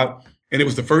talking about. And it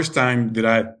was the first time that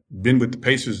I'd been with the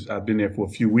Pacers. I've been there for a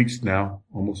few weeks now,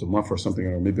 almost a month or something,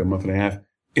 or maybe a month and a half.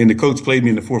 And the coach played me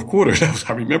in the fourth quarter.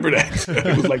 I remember that.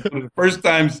 It was like one of the first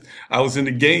times I was in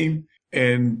the game.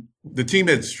 And the team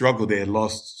had struggled. They had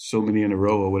lost so many in a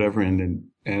row or whatever. And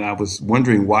I was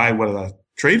wondering why was I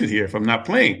traded here if I'm not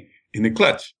playing in the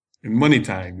clutch in money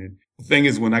time. And the thing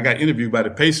is, when I got interviewed by the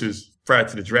Pacers prior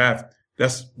to the draft,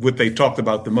 that's what they talked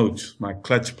about the most. My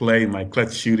clutch play, my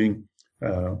clutch shooting.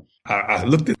 I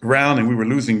looked around and we were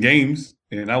losing games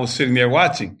and I was sitting there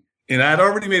watching. And I had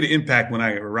already made an impact when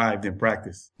I arrived in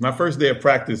practice. My first day of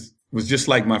practice was just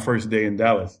like my first day in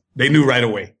Dallas. They knew right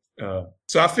away.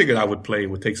 So I figured I would play. It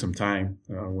would take some time.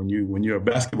 When you're a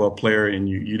basketball player and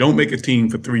you don't make a team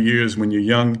for 3 years when you're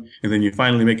young and then you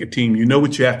finally make a team, you know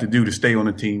what you have to do to stay on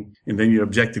a team. And then your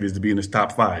objective is to be in this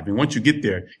top 5. And once you get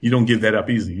there, you don't give that up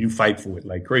easily. You fight for it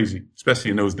like crazy,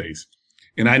 especially in those days.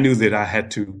 And I knew that I had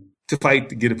to fight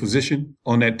to get a position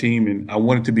on that team. And I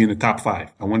wanted to be in the top 5.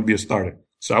 I wanted to be a starter.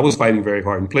 So I was fighting very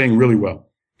hard and playing really well.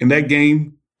 In that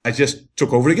game, I just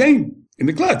took over the game in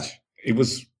the clutch. It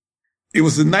was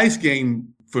a nice game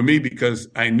for me because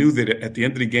I knew that at the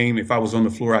end of the game, if I was on the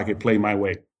floor, I could play my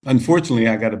way. Unfortunately,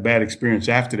 I got a bad experience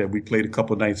after that. We played a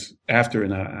couple of nights after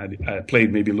and I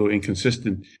played maybe a little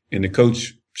inconsistent. And the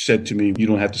coach said to me, you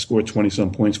don't have to score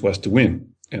 20-some points for us to win.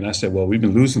 And I said, well, we've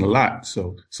been losing a lot.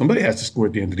 So somebody has to score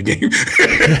at the end of the game.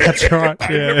 That's right.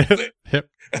 Yeah. Yep.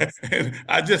 And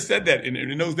I just said that. And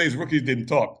in those days, rookies didn't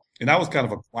talk. And I was kind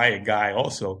of a quiet guy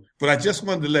also. But I just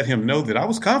wanted to let him know that I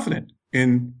was confident.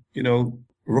 And,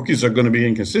 rookies are going to be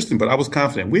inconsistent, but I was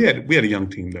confident. We had a young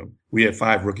team, though. We had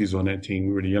 5 rookies on that team.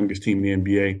 We were the youngest team in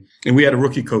the NBA. And we had a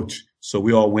rookie coach. So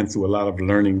we all went through a lot of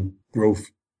learning growth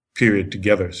period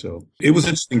together. So it was an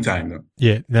interesting time, though.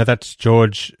 Yeah. Now that's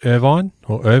George Irvine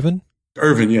or Irvin?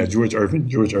 Irvin, yeah. George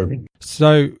Irvin.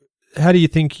 So how do you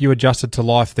think you adjusted to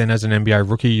life then as an NBA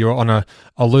rookie? You're on a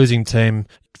losing team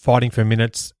fighting for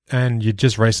minutes and you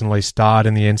just recently starred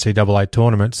in the NCAA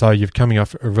tournament. So you're coming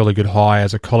off a really good high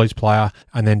as a college player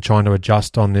and then trying to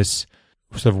adjust on this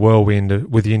sort of whirlwind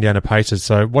with the Indiana Pacers.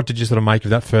 So what did you sort of make of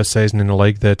that first season in the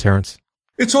league there, Terrence?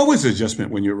 It's always an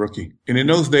adjustment when you're a rookie. And in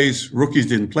those days, rookies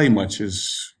didn't play much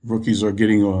as rookies are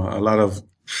getting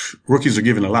rookies are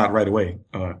given a lot right away.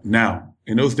 Now,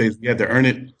 in those days, you had to earn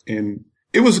it. And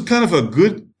it was kind of a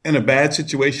good and a bad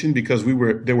situation because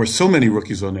there were so many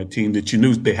rookies on that team that you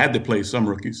knew they had to play some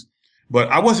rookies. But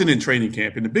I wasn't in training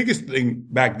camp. And the biggest thing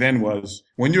back then was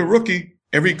when you're a rookie,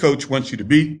 every coach wants you to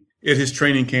be at his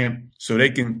training camp so they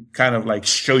can kind of like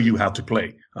show you how to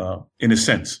play, in a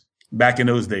sense. Back in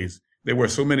those days, there were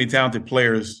so many talented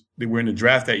players that were in the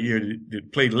draft that year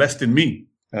that played less than me,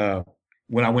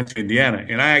 when I went to Indiana.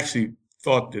 And I actually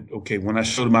thought that, okay, when I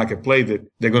showed them I could play, that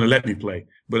they're going to let me play.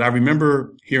 But I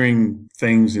remember hearing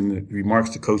things in the remarks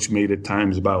the coach made at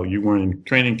times about you weren't in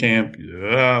training camp,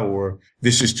 or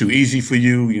this is too easy for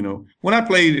you. When I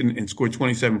played and scored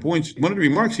 27 points, one of the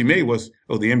remarks he made was,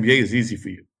 oh, the NBA is easy for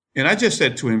you. And I just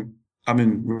said to him,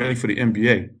 I'm ready for the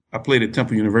NBA. I played at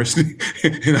Temple University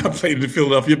and I played in the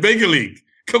Philadelphia Baker League.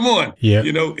 Come on. Yeah.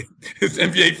 It's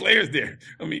NBA players there.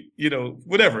 I mean,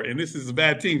 whatever. And this is a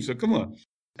bad team. So come on.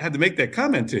 I had to make that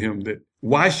comment to him that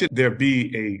why should there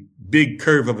be a big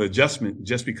curve of adjustment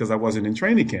just because I wasn't in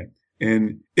training camp?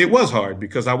 And it was hard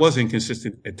because I was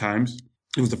inconsistent at times.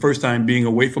 It was the first time being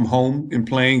away from home and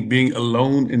playing, being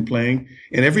alone and playing,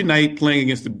 and every night playing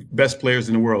against the best players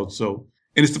in the world.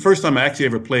 And it's the first time I actually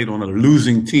ever played on a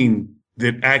losing team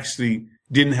that actually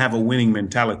didn't have a winning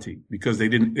mentality because they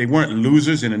weren't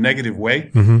losers in a negative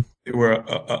way. Mm-hmm. They were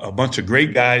a bunch of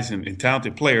great guys and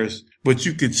talented players, but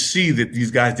you could see that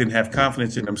these guys didn't have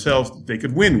confidence in themselves. They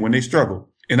could win when they struggled.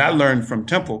 And I learned from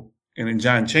Temple and in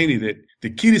John Chaney that the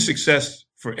key to success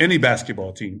for any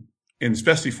basketball team, and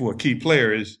especially for a key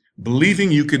player, is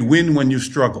believing you could win when you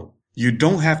struggle. You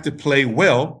don't have to play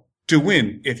well to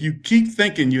win. If you keep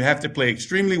thinking you have to play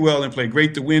extremely well and play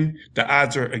great to win, the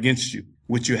odds are against you.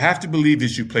 What you have to believe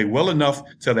is you play well enough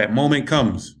till that moment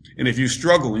comes. And if you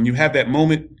struggle and you have that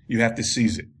moment, you have to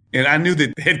seize it. And I knew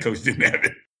that the head coach didn't have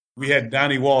it. We had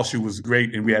Donnie Walsh, who was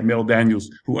great, and we had Mel Daniels,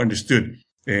 who understood,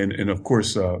 and of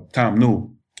course, Tom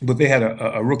Newell. But they had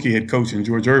a rookie head coach in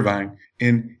George Irvine,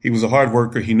 and he was a hard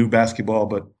worker. He knew basketball,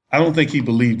 but I don't think he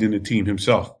believed in the team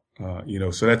himself.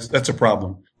 So that's a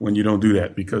problem when you don't do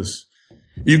that, because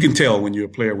you can tell when you're a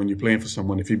player, when you're playing for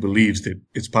someone, if he believes that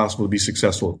it's possible to be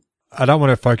successful. I don't want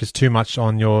to focus too much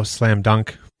on your slam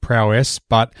dunk prowess,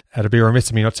 but it'd be remiss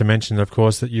of me not to mention, of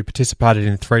course, that you participated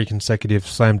in 3 consecutive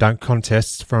slam dunk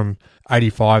contests from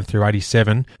 85 through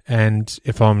 87. And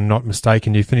if I'm not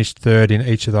mistaken, you finished third in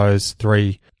each of those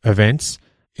 3 events.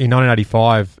 In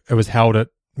 1985, it was held at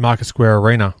Market Square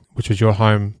Arena, which was your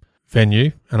home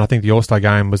venue. And I think the All-Star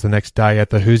game was the next day at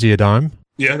the Hoosier Dome.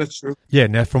 Yeah, that's true. Yeah,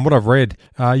 now from what I've read,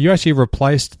 you actually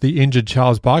replaced the injured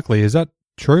Charles Barkley. Is that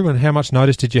true? And how much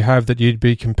notice did you have that you'd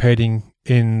be competing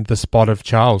in the spot of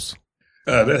Charles?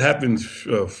 That happened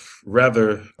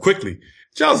rather quickly.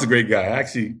 Charles is a great guy.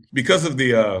 Actually, because of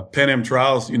the Pan Am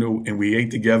trials, and we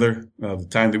ate together the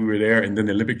time that we were there, and then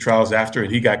the Olympic trials after,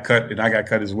 and he got cut and I got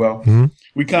cut as well. Mm-hmm.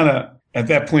 We kind of, at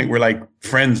that point, were like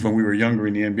friends when we were younger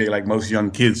in the NBA, like most young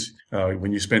kids.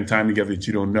 When you spend time together that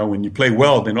you don't know, when you play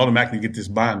well, then automatically you get this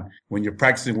bond. When you're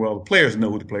practicing well, the players know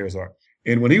who the players are.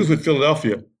 And when he was with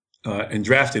Philadelphia, and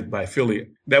drafted by Philly,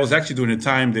 that was actually during the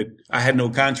time that I had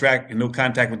no contract and no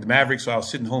contact with the Mavericks, so I was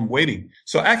sitting home waiting.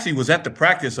 So I actually was at the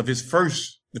practice of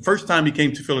the first time he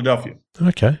came to Philadelphia.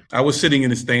 Okay. I was sitting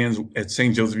in the stands at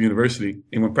St. Joseph University,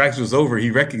 and when practice was over, he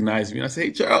recognized me, and I said,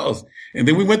 "Hey, Charles." And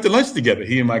then we went to lunch together,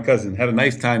 he and my cousin, had a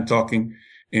nice time talking,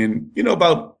 and,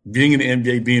 about being in the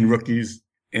NBA, being rookies.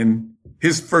 And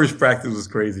his first practice was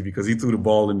crazy because he threw the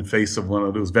ball in the face of one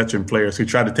of those veteran players who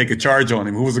tried to take a charge on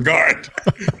him, who was a guard,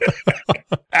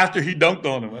 after he dunked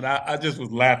on him. And I just was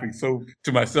laughing so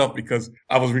to myself because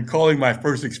I was recalling my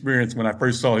first experience when I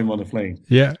first saw him on the Flames.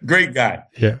 Yeah. Great guy.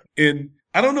 Yeah. And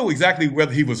I don't know exactly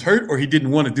whether he was hurt or he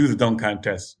didn't want to do the dunk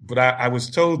contest, but I was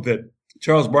told that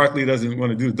Charles Barkley doesn't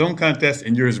want to do the dunk contest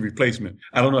and you're his replacement.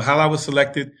 I don't know how I was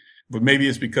selected, but maybe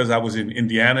it's because I was in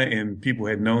Indiana and people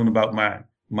had known about my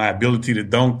ability to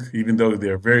dunk, even though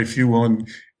there are very few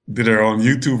that are on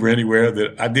YouTube or anywhere,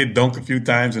 that I did dunk a few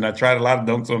times, and I tried a lot of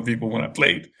dunks on people when I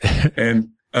played. And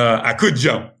I could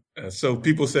jump. So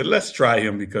people said, let's try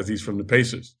him because he's from the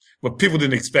Pacers. But people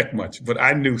didn't expect much, but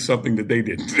I knew something that they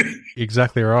didn't.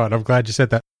 Exactly right. I'm glad you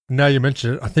said that. Now you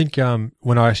mentioned it, I think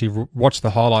when I actually watched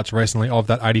the highlights recently of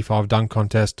that 85 dunk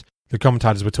contest, the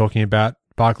commentators were talking about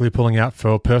Barkley pulling out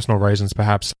for personal reasons,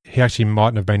 perhaps. He actually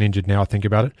mightn't have been injured now I think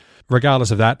about it. Regardless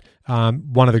of that,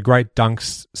 one of the great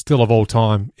dunks still of all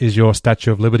time is your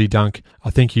Statue of Liberty dunk.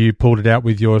 I think you pulled it out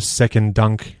with your second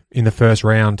dunk in the first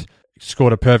round.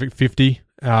 Scored a perfect 50.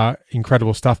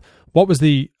 Incredible stuff. What was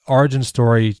the origin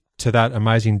story to that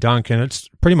amazing dunk? And it's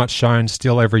pretty much shown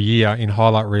still every year in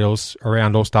highlight reels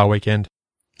around All-Star Weekend.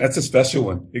 That's a special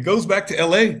one. It goes back to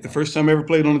L.A., the first time I ever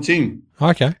played on a team.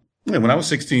 Okay. Yeah, when I was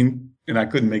 16 and I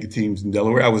couldn't make a teams in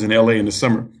Delaware, I was in L.A. in the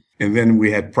summer. And then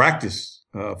we had practice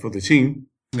for the team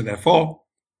in that fall.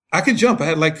 I could jump. I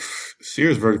had like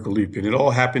Sears vertical leap, and it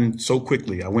all happened so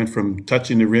quickly. I went from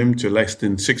touching the rim to less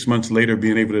than 6 months later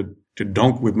being able to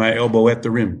dunk with my elbow at the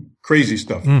rim. Crazy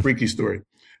stuff, freaky story.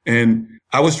 And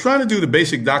I was trying to do the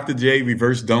basic Dr. J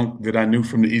reverse dunk that I knew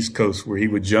from the East Coast, where he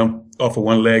would jump off of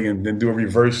one leg and then do a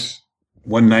reverse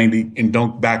 190 and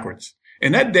dunk backwards.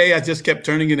 And that day I just kept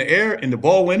turning in the air and the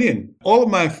ball went in. All of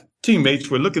my teammates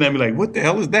were looking at me like, what the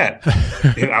hell is that?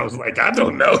 And I was like, I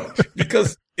don't know,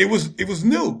 because it was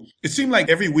new. It seemed like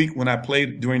every week when I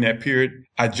played during that period,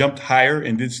 I jumped higher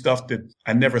and did stuff that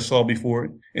I never saw before.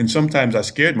 And sometimes I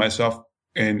scared myself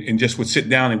and just would sit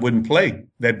down and wouldn't play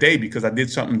that day because I did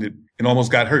something that and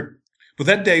almost got hurt. But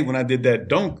that day when I did that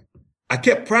dunk, I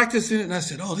kept practicing it and I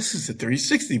said, oh, this is a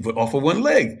 360, but off of one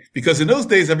leg. Because in those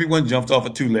days, everyone jumped off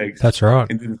of two legs. That's right.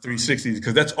 And did the 360s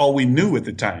because that's all we knew at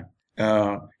the time.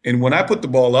 And when I put the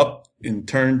ball up and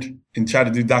turned and tried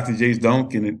to do Dr. J's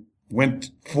dunk and it went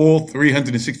full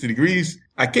 360 degrees,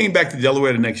 I came back to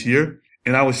Delaware the next year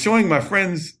and I was showing my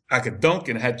friends I could dunk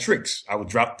and I had tricks. I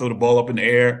would throw the ball up in the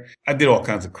air. I did all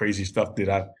kinds of crazy stuff that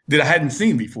I hadn't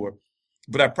seen before,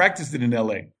 but I practiced it in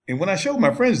LA. And when I showed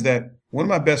my friends that, one of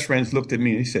my best friends looked at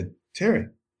me and he said, Terry,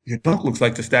 your dunk looks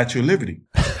like the Statue of Liberty.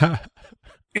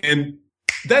 And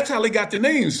that's how they got the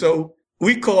name. So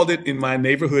we called it in my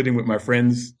neighborhood and with my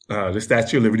friends, the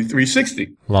Statue of Liberty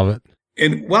 360. Love it.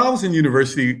 And while I was in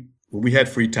university, when we had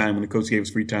free time, when the coach gave us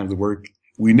free time to work,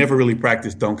 we never really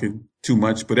practiced dunking too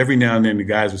much. But every now and then the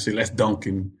guys would say, let's dunk.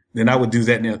 And then I would do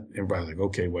that. And everybody was like,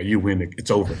 okay, well, you win.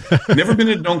 It's over. Never been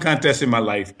in a dunk contest in my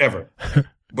life, ever.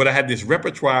 But I had this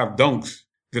repertoire of dunks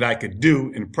that I could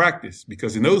do in practice,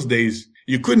 because in those days,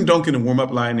 you couldn't dunk in the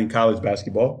warm-up line in college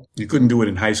basketball. You couldn't do it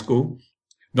in high school.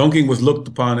 Dunking was looked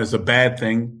upon as a bad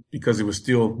thing because it was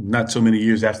still not so many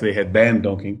years after they had banned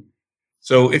dunking.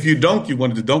 So if you dunk, you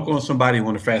wanted to dunk on somebody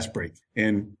on a fast break.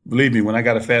 And believe me, when I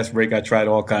got a fast break, I tried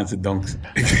all kinds of dunks.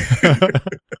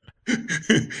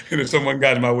 And if someone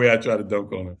got in my way, I tried to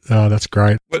dunk on them. Oh, that's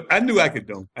great. But I knew I could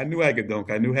dunk. I knew I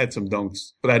had some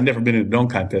dunks, but I'd never been in a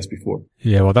dunk contest before.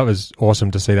 Yeah, well, that was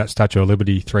awesome to see that Statue of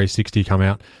Liberty 360 come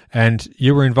out. And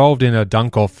you were involved in a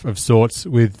dunk-off of sorts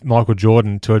with Michael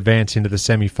Jordan to advance into the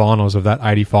semi-finals of that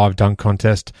 85 dunk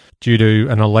contest due to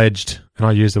an alleged, and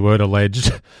I use the word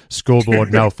alleged,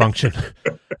 scoreboard malfunction.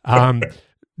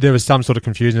 There was some sort of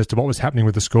confusion as to what was happening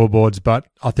with the scoreboards, but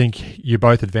I think you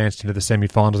both advanced into the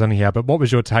semi-finals anyhow. But what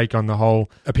was your take on the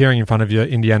whole appearing in front of your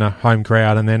Indiana home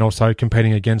crowd and then also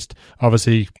competing against,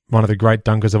 obviously, one of the great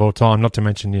dunkers of all time, not to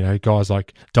mention, guys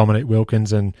like Dominique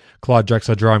Wilkins and Clyde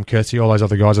Drexler, Jerome Kersey, all those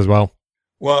other guys as well?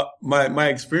 Well, my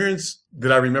experience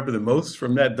that I remember the most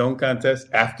from that dunk contest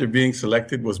after being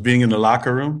selected was being in the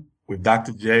locker room with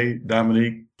Dr. J,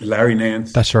 Dominique, Larry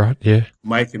Nance. That's right, yeah.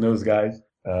 Mike and those guys.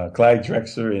 Clyde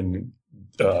Drexler and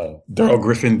Darrell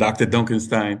Griffin, Dr.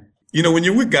 Duncanstein. When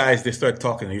you're with guys, they start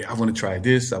talking, I want to try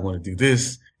this, I want to do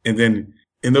this. And then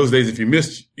in those days, if you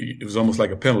missed, it was almost like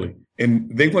a penalty.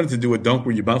 And they wanted to do a dunk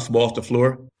where you bounce the ball off the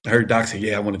floor. I heard Doc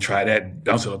say, I want to try that,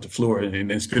 bounce it off the floor and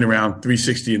then spin around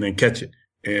 360 and then catch it.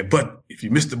 But if you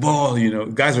miss the ball,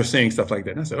 guys were saying stuff like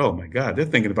that. And I said, oh my God, they're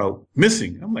thinking about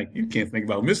missing. I'm like, you can't think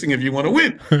about missing if you want to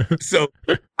win. So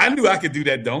I knew I could do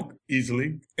that dunk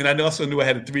easily. And I also knew I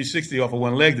had a 360 off of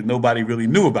one leg that nobody really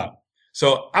knew about.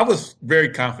 So I was very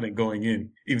confident going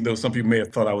in, even though some people may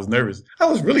have thought I was nervous. I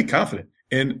was really confident.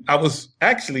 And I was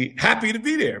actually happy to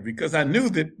be there because I knew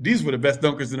that these were the best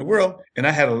dunkers in the world. And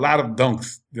I had a lot of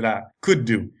dunks that I could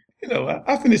do.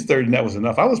 I finished third and that was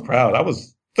enough. I was proud.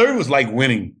 Third was like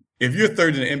winning. If you're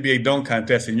third in the NBA dunk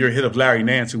contest and you're ahead of Larry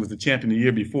Nance, who was the champion the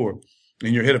year before,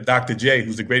 and you're ahead of Dr. J,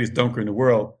 who's the greatest dunker in the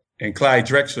world, and Clyde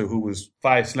Drexler, who was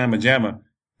 5 Slamma Jamma,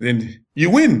 then you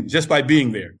win just by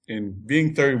being there. And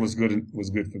being third was good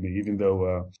for me, even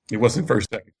though it wasn't first,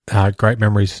 second. Great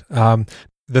memories.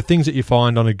 The things that you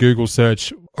find on a Google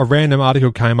search, a random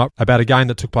article came up about a game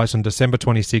that took place on December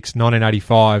 26,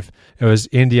 1985. It was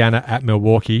Indiana at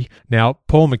Milwaukee. Now,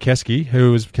 Paul McKeskey,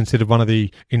 who was considered one of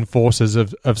the enforcers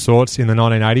of sorts in the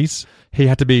 1980s, he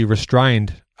had to be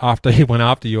restrained after he went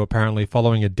after you, apparently,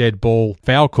 following a dead ball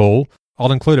foul call.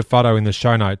 I'll include a photo in the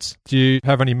show notes. Do you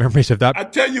have any memories of that? I'll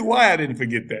tell you why I didn't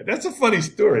forget that. That's a funny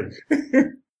story.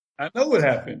 I know what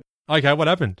happened. Okay, what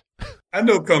happened? I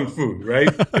know Kung Fu, right?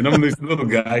 And I'm this little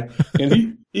guy.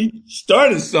 And he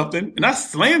started something, and I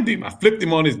slammed him. I flipped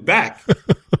him on his back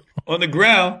on the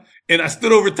ground, and I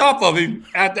stood over top of him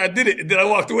after I did it. And then I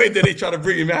walked away. Then they tried to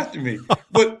bring him after me.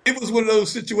 But it was one of those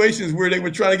situations where they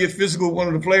were trying to get physical with one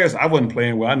of the players. I wasn't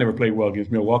playing well. I never played well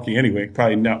against Milwaukee anyway.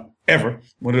 Probably not ever,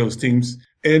 one of those teams.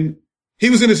 And he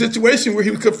was in a situation where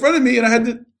he was confronting me, and I had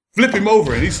to flip him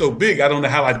over, and he's so big, I don't know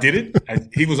how I did it.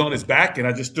 He was on his back, and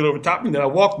I just stood over top of him, and then I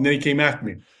walked, and then he came after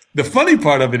me. The funny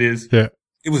part of it is,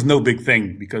 It was no big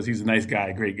thing because he's a nice guy,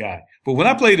 a great guy. But when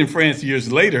I played in France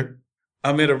years later,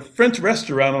 I'm at a French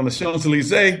restaurant on the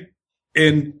Champs-Élysées,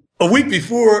 and a week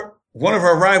before, one of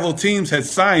our rival teams had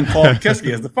signed Paul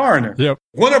McKeskey as the foreigner. Yep.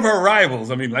 One of our rivals,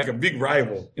 like a big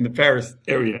rival in the Paris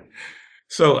area.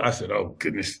 So I said, oh,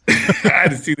 goodness. I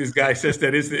had to see this guy says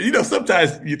that instant.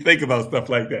 Sometimes you think about stuff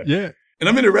like that. Yeah. And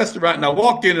I'm in a restaurant and I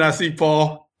walk in and I see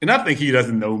Paul and I think he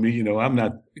doesn't know me. I'm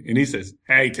not. And he says,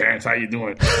 hey, Terrence, how you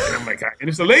doing? And I'm like, and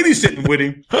there's a lady sitting with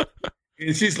him.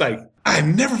 And she's like, I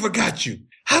never forgot you.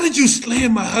 How did you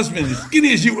slam my husband as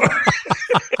skinny as you are?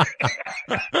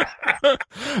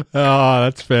 Oh,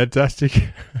 that's fantastic.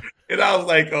 And I was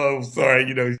like, oh, sorry.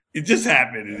 It just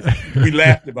happened. And we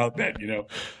laughed about that,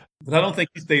 But I don't think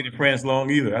he stayed in France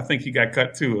long either. I think he got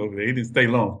cut too over there. He didn't stay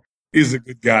long. He's a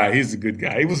good guy. He's a good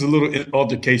guy. It was a little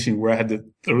altercation where I had to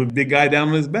throw the big guy down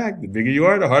on his back. The bigger you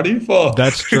are, the harder you fall.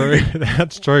 That's true.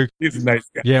 That's true. He's a nice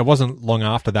guy. Yeah, it wasn't long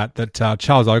after that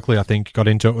Charles Oakley, I think, got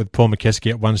into it with Paul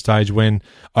McKeskey at one stage when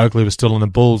Oakley was still on the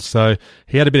Bulls. So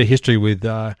he had a bit of history with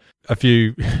a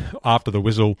few after the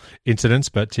whistle incidents.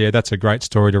 But yeah, that's a great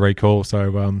story to recall.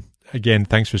 So again,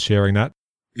 thanks for sharing that.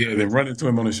 Yeah, then run into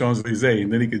him on the Champs-Élysées,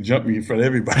 and then he could jump me in front of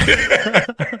everybody.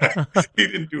 He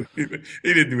didn't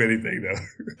do anything,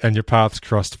 though. And your paths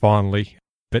crossed finally,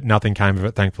 but nothing came of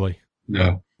it, thankfully.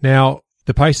 No. Now,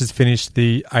 the Pacers finished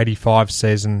the 85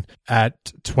 season at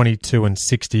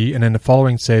 22-60, and then the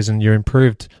following season you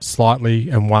improved slightly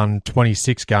and won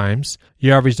 26 games.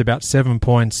 You averaged about 7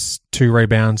 points, 2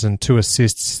 rebounds, and 2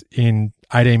 assists in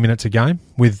 18 minutes a game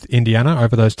with Indiana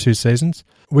over those 2 seasons.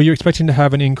 Were you expecting to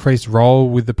have an increased role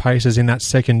with the Pacers in that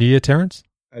second year, Terrence?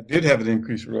 I did have an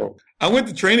increased role. I went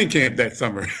to training camp that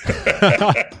summer.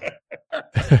 I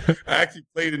actually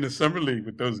played in the summer league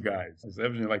with those guys. I was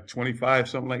averaging like 25,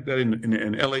 something like that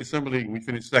in LA Summer League. We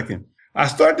finished second. I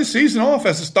started the season off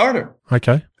as a starter.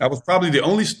 Okay. I was probably the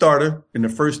only starter in the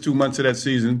first 2 months of that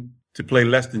season to play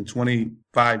less than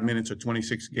 25 minutes or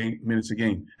 26 minutes a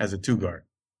game as a 2-guard.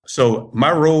 So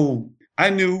my role,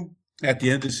 I knew at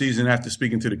the end of the season after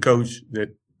speaking to the coach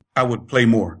that I would play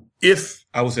more. If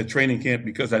I was at training camp,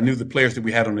 because I knew the players that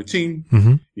we had on the team,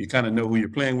 you kind of know who you're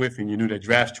playing with, and you knew their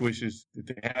draft choices that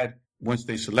they had once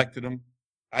they selected them.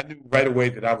 I knew right away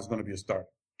that I was going to be a starter.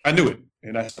 I knew it,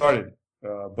 and I started.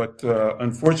 But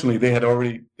unfortunately, they had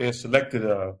selected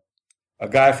a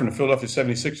guy from the Philadelphia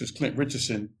 76ers, Clint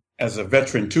Richardson, as a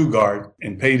veteran 2-guard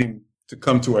and paid him to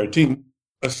come to our team,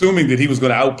 assuming that he was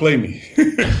going to outplay me.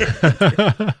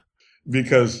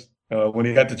 Because when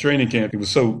he got to training camp, it was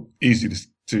so easy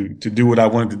to do what I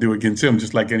wanted to do against him,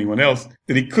 just like anyone else,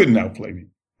 that he couldn't outplay me.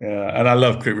 And I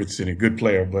love Clint Richardson, a good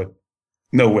player, but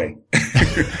no way.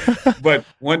 But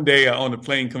one day on the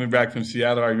plane coming back from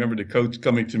Seattle, I remember the coach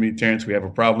coming to me, Terrence, we have a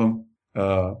problem.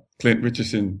 Clint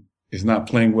Richardson is not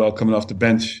playing well coming off the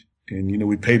bench. And,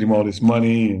 we paid him all this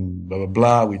money and blah, blah,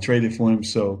 blah. We traded for him.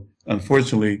 So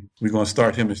unfortunately, we're going to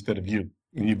start him instead of you.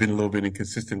 And you've been a little bit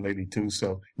inconsistent lately too.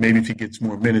 So maybe if he gets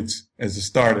more minutes as a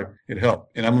starter, it'd help.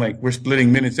 And I'm like, we're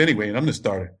splitting minutes anyway. And I'm the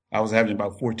starter. I was averaging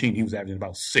about 14. He was averaging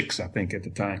about 6, I think, at the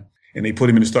time. And they put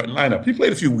him in the starting lineup. He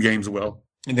played a few games well.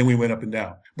 And then we went up and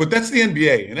down. But that's the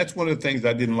NBA. And that's one of the things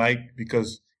I didn't like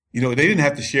because, they didn't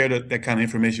have to share that kind of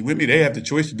information with me. They have the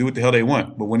choice to do what the hell they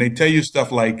want. But when they tell you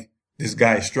stuff like this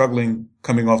guy is struggling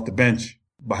coming off the bench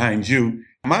behind you,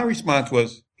 my response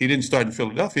was he didn't start in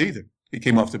Philadelphia either. He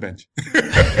came off the bench.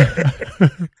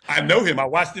 I know him. I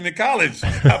watched him in college.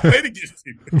 I played against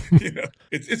him.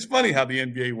 It's funny how the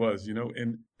NBA was,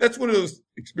 and that's one of those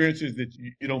experiences that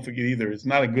you don't forget either. It's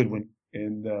not a good one.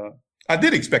 And I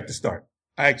did expect to start.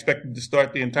 I expected to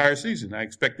start the entire season. I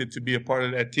expected to be a part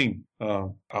of that team. I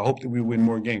hoped that we win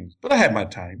more games. But I had my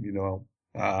time,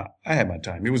 I had my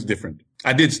time. It was different.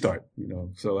 I did start,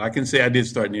 so I can say I did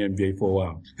start in the NBA for a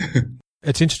while.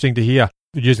 It's interesting to hear.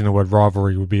 Using the word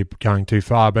rivalry would be going too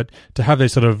far, but to have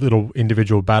these sort of little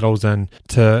individual battles and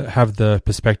to have the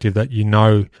perspective that you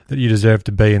know that you deserve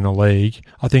to be in the league,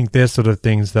 I think there's sort of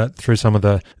things that through some of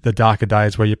the darker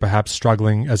days where you're perhaps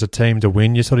struggling as a team to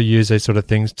win, you sort of use these sort of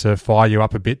things to fire you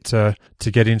up a bit to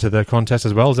get into the contest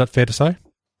as well. Is that fair to say?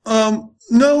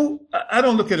 No, I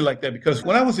don't look at it like that because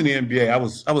when I was in the NBA,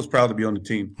 I was proud to be on the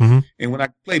team. And when I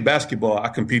played basketball, I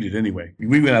competed anyway.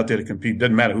 We went out there to compete.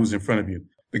 Doesn't matter who's in front of you.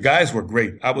 The guys were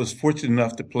great. I was fortunate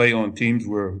enough to play on teams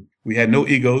where we had no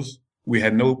egos. We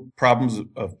had no problems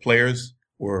of players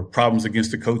or problems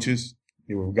against the coaches.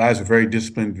 Guys were very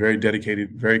disciplined, very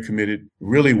dedicated, very committed,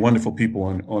 really wonderful people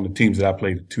on the teams that I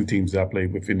played, 2 teams that I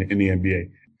played with in the NBA.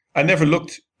 I never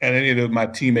looked at any of my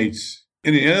teammates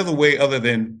in any other way other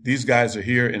than these guys are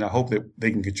here and I hope that they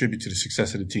can contribute to the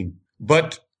success of the team.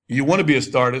 But you want to be a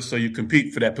starter, so you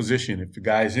compete for that position. If the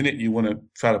guy's in it, you want to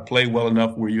try to play well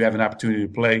enough where you have an opportunity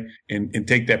to play and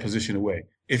take that position away.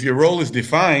 If your role is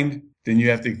defined, then you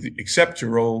have to accept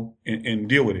your role and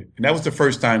deal with it. And that was the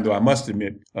first time, though, I must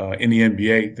admit, in the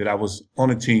NBA that I was on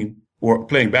a team or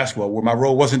playing basketball where my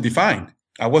role wasn't defined.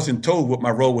 I wasn't told what my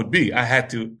role would be. I had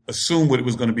to assume what it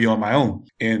was going to be on my own.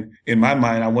 And in my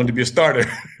mind, I wanted to be a starter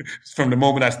from the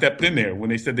moment I stepped in there when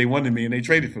they said they wanted me and they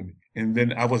traded for me. And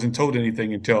then I wasn't told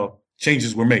anything until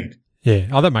changes were made.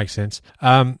 Yeah, that makes sense.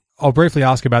 I'll briefly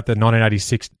ask about the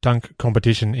 1986 dunk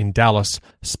competition in Dallas.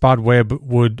 Spud Webb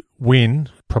would win,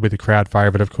 probably the crowd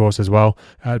favourite, of course, as well,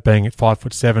 being at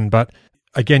 5'7". But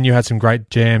again, you had some great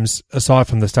jams aside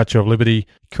from the Statue of Liberty.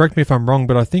 Correct me if I'm wrong,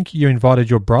 but I think you invited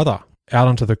your brother out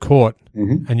onto the court,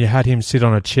 Mm-hmm. and you had him sit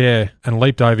on a chair and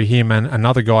leaped over him and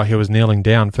another guy who was kneeling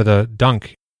down for the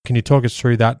dunk. Can you talk us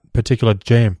through that particular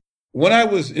jam? When I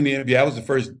was in the NBA, I was the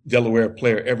first Delaware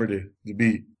player ever to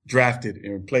be drafted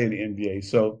and play in the NBA.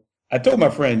 So I told my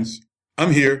friends,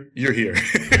 I'm here, you're here.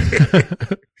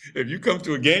 If you come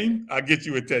to a game, I'll get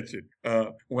you attention.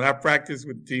 When I practiced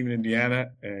with the team in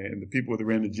Indiana and the people that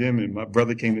ran the gym and my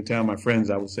brother came to town, my friends,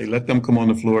 I would say, let them come on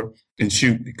the floor and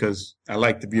shoot because I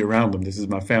like to be around them. This is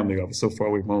my family. I was so far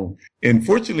away from home. And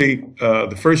fortunately,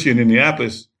 the first year in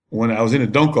Indianapolis, when I was in a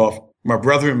dunk-off, my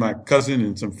brother and my cousin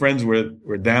and some friends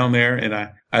were down there.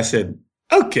 And I said,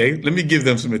 okay, let me give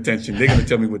them some attention. They're going to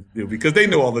tell me what to do because they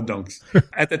know all the dunks.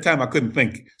 At that time, I couldn't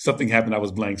think. Something happened. I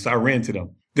was blank. So I ran to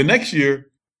them. The next year,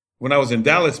 when I was in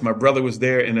Dallas, my brother was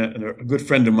there and a good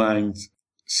friend of mine's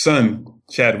son,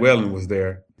 Chad Whalen, was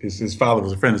there. His father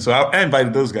was a friend. So I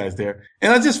invited those guys there.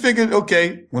 And I just figured,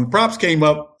 okay, when props came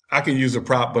up, I can use a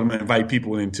prop, but I'm going to invite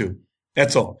people in too.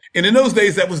 That's all. And in those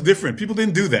days, that was different. People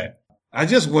didn't do that. I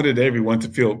just wanted everyone to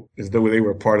feel as though they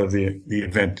were a part of the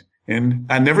event. And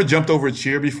I never jumped over a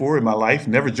chair before in my life,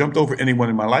 never jumped over anyone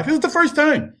in my life. It was the first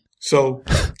time. So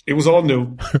it was all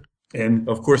new. And,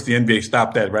 of course, the NBA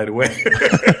stopped that right away.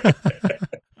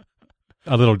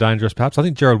 A little dangerous, perhaps. I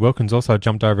think Gerald Wilkins also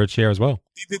jumped over a chair as well.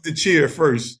 He did the cheer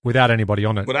first. Without anybody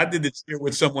on it. But I did the cheer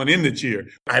with someone in the chair.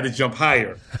 I had to jump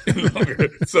higher and longer.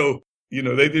 So, they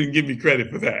didn't give me credit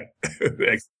for that.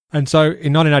 And so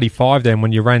in 1985 then,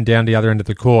 when you ran down the other end of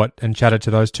the court and chatted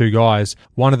to those two guys,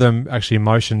 one of them actually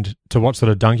motioned to what sort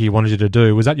of dunk he wanted you to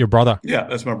do. Was that your brother? Yeah,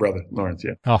 that's my brother, Lawrence,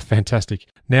 yeah. Oh, fantastic.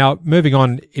 Now, moving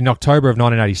on, in October of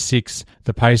 1986,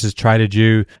 the Pacers traded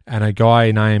you and a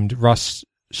guy named Russ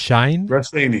Shaney,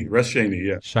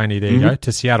 yeah. Shaney, there you go,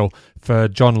 to Seattle for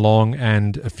John Long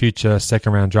and a future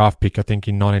second-round draft pick, I think,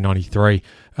 in 1993.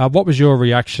 What was your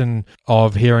reaction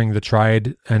of hearing the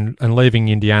trade and leaving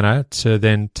Indiana to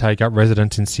then take up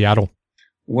residence in Seattle?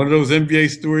 One of those NBA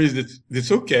stories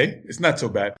that's okay. It's not so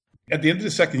bad. At the end of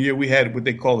the second year, we had what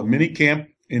they call a mini camp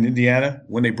in Indiana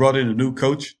when they brought in a new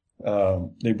coach.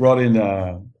 They brought in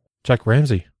Jack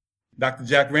Ramsey. Dr.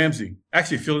 Jack Ramsey.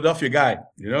 Actually, a Philadelphia guy,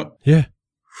 Yeah.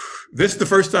 This is the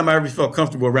first time I ever felt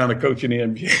comfortable around a coach in the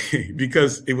NBA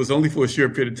because it was only for a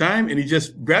short period of time. And he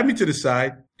just grabbed me to the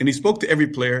side and he spoke to every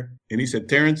player. And he said,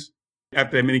 Terrence,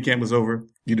 after that minicamp was over,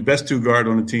 you're the best two guard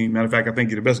on the team. Matter of fact, I think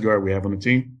you're the best guard we have on the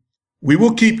team. We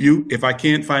will keep you if I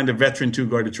can't find a veteran two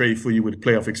guard to trade for you with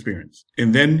playoff experience.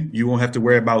 And then you won't have to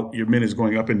worry about your minutes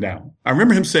going up and down. I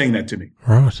remember him saying that to me.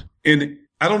 Right. And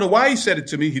I don't know why he said it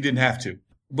to me. He didn't have to.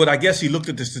 But I guess he looked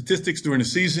at the statistics during the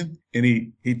season and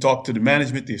he talked to the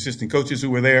management, the assistant coaches who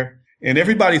were there. And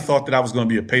everybody thought that I was going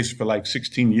to be a Pacer for like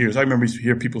 16 years. I remember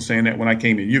hear people saying that when I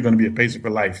came in, you're going to be a Pacer for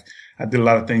life. I did a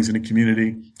lot of things in the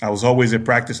community. I was always at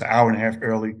practice an hour and a half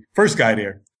early. First guy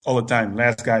there all the time,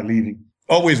 last guy leaving.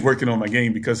 Always working on my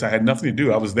game because I had nothing to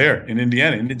do. I was there in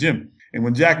Indiana in the gym. And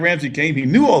when Jack Ramsey came, he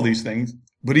knew all these things,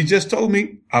 but he just told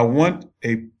me, I want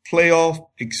a playoff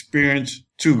experienced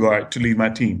two guard to lead my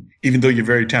team, even though you're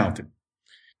very talented.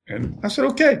 And I said,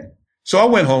 okay. So I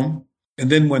went home.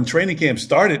 And then when training camp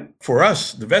started for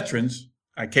us, the veterans,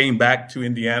 I came back to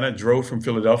Indiana, drove from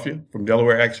Philadelphia, from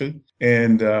Delaware actually,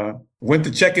 and went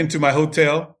to check into my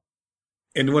hotel.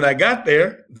 And when I got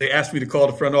there, they asked me to call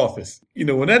the front office.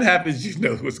 When that happens, you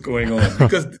know what's going on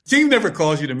because the team never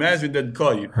calls you. The management doesn't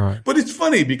call you. Right. But it's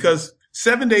funny because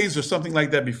 7 days or something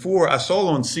like that before, I saw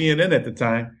on CNN at the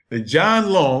time that John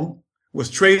Long was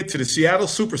traded to the Seattle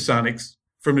Supersonics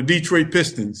from the Detroit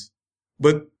Pistons,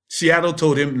 but Seattle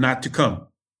told him not to come.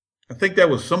 I think that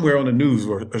was somewhere on the news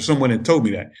or someone had told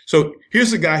me that. So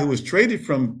here's a guy who was traded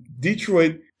from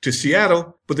Detroit to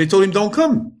Seattle, but they told him don't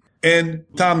come. And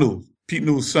Tom Newell, Pete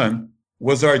Newell's son,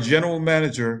 was our general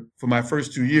manager for my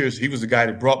first 2 years. He was the guy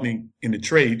that brought me in the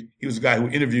trade. He was the guy who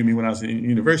interviewed me when I was in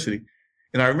university.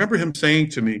 And I remember him saying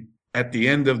to me at the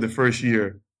end of the first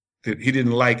year that he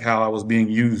didn't like how I was being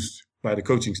used by the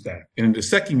coaching staff. And in the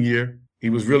second year, he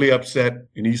was really upset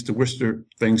and he used to whisper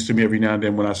things to me every now and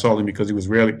then when I saw him because he was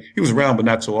around, but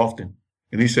not so often.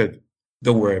 And he said,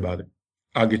 don't worry about it.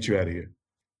 I'll get you out of here.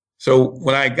 So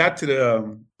when I got to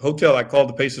the hotel, I called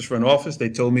the Pacers for an office. They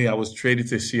told me I was traded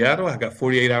to Seattle. I got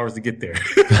 48 hours to get there.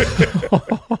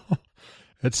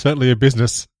 It's certainly a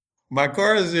business. My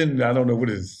car is in, I don't know what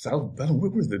it is,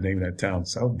 what was the name of that town?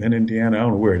 South Bend, Indiana. I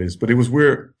don't know where it is, but it was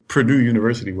where Purdue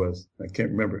University was. I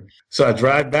can't remember. So I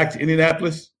drive back to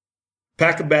Indianapolis,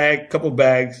 pack a bag, couple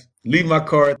bags, leave my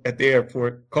car at the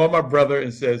airport, call my brother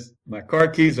and says, my car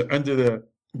keys are under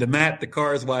the mat. The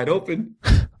car is wide open.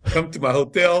 Come to my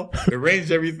hotel,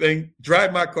 arrange everything,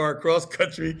 drive my car across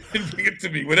country and bring it to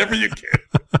me, whatever you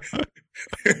can.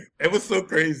 It was so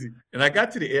crazy. And I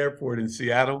got to the airport in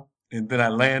Seattle, and then I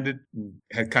landed and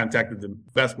had contacted the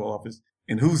basketball office.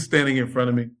 And who's standing in front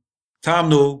of me? Tom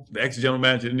Newell, the ex-general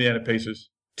manager of the Indiana Pacers.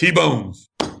 T-Bones,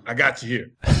 I got you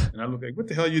here. And I look like, what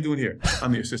the hell are you doing here?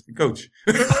 I'm the assistant coach.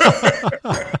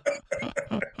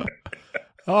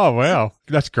 Oh, wow.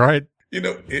 That's great. You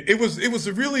know, it was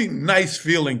a really nice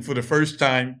feeling for the first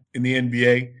time in the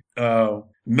NBA,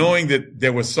 knowing that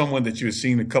there was someone that you had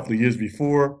seen a couple of years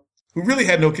before who really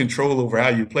had no control over how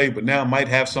you played, but now might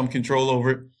have some control over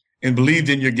it and believed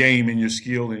in your game and your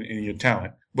skill and your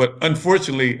talent. But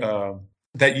unfortunately,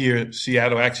 that year,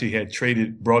 Seattle actually had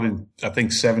brought in, I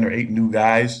think, 7 or 8 new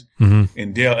guys. Mm-hmm.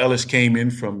 And Dale Ellis came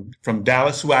in from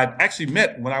Dallas, who I'd actually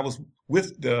met when I was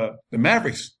with the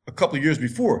Mavericks a couple of years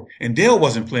before. And Dale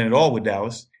wasn't playing at all with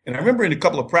Dallas. And I remember in a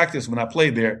couple of practices when I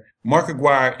played there, Mark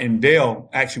Aguirre and Dale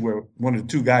actually were one of the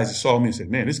 2 guys that saw me and said,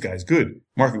 man, this guy's good.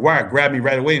 Mark Aguirre grabbed me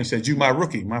right away and said, you my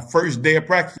rookie, my first day of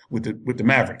practice with the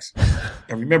Mavericks.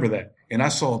 I remember that. And I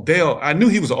saw Dale. I knew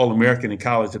he was an All-American in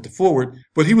college at the forward,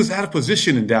 but he was out of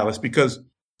position in Dallas because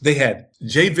they had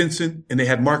Jay Vincent and they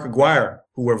had Mark Aguirre,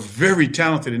 who were very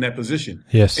talented in that position.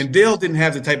 Yes. And Dale didn't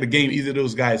have the type of game either of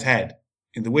those guys had.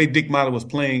 And the way Dick Motta was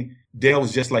playing, Dale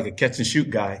was just like a catch and shoot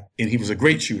guy, and he was a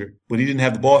great shooter, but he didn't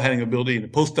have the ball handling ability and the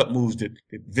post up moves that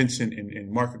Vincent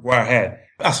and Mark Aguirre had.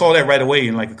 I saw that right away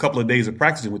in like a couple of days of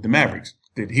practicing with the Mavericks,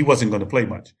 that he wasn't going to play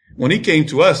much. When he came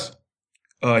to us,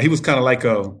 he was kind of like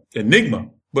a enigma,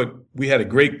 but we had a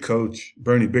great coach,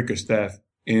 Bernie Bickerstaff,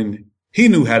 and he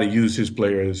knew how to use his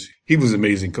players. He was an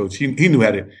amazing coach. He knew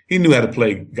how to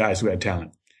play guys who had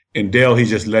talent. And Dale, he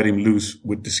just let him loose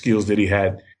with the skills that he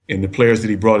had. And the players that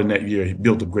he brought in that year, he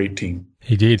built a great team.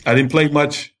 He did. I didn't play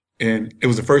much, and it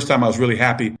was the first time I was really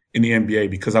happy in the NBA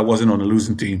because I wasn't on a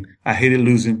losing team. I hated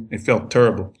losing. It felt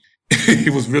terrible.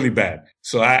 It was really bad.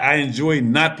 So I enjoyed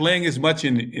not playing as much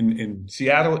in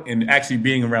Seattle and actually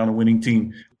being around a winning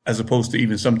team as opposed to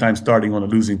even sometimes starting on a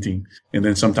losing team and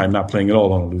then sometimes not playing at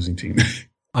all on a losing team.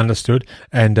 Understood.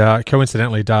 And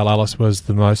coincidentally, Dale Ellis was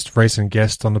the most recent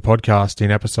guest on the podcast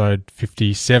in episode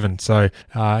 57. So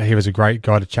he was a great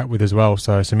guy to chat with as well.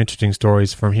 So some interesting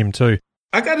stories from him too.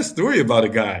 I got a story about a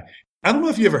guy. I don't know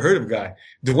if you ever heard of a guy,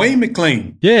 Dwayne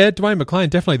McClain. Yeah, Dwayne McClain,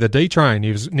 definitely the D-Train.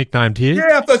 He was nicknamed here.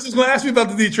 Yeah, I thought you was going to ask me about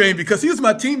the D-Train because he was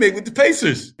my teammate with the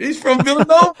Pacers. He's from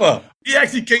Villanova. He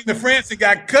actually came to France and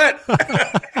got cut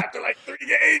after like 3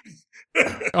 games.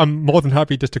 I'm more than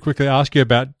happy just to quickly ask you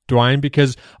about Dwayne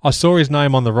because I saw his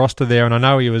name on the roster there and I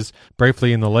know he was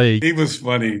briefly in the league. He was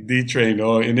funny. D-Train,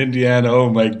 in Indiana, oh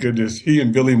my goodness. He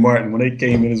and Billy Martin, when they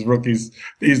came in as rookies,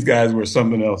 these guys were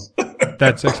something else.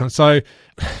 That's excellent. So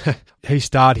he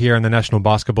starred here in the National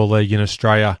Basketball League in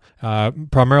Australia,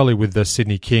 primarily with the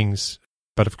Sydney Kings.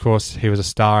 But of course, he was a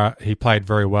star. He played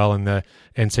very well in the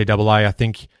NCAA. I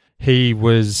think he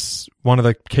was one of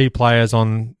the key players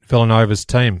on Villanova's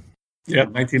team. Yeah,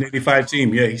 1985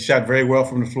 team. Yeah, he shot very well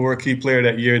from the floor, key player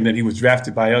that year, and then he was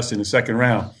drafted by us in the second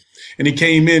round. And he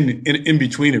came in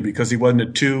betweener because he wasn't a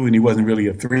 2 and he wasn't really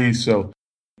a 3. So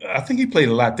I think he played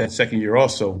a lot that second year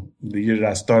also, the year that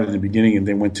I started in the beginning and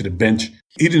then went to the bench.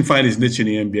 He didn't find his niche in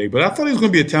the NBA, but I thought he was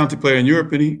going to be a talented player in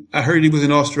Europe, and I heard he was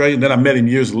in Australia, and then I met him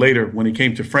years later when he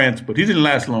came to France, but he didn't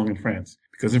last long in France.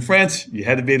 Because in France, you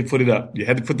had to be able to put it up. You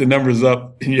had to put the numbers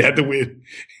up, and you had to win.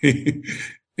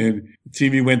 And the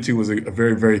team he went to was a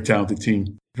very, very talented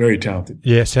team. Very talented.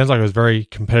 Yeah, sounds like it was very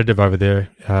competitive over there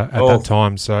at that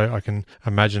time. So I can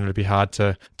imagine it'd be hard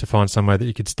to find somewhere that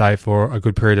you could stay for a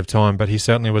good period of time. But he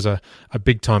certainly was a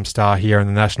big-time star here in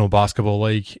the National Basketball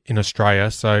League in Australia.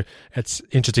 So it's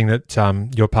interesting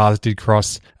that your paths did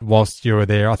cross whilst you were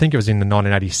there. I think it was in the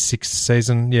 1986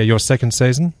 season. Yeah, your second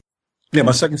season. Yeah,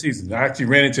 my second season. I actually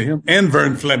ran into him and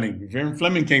Vern Fleming. Vern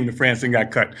Fleming came to France and got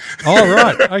cut. Oh,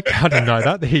 right. Okay, I didn't know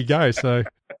that. There you go. So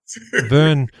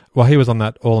Vern, well, he was on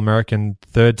that All-American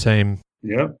third team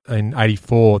in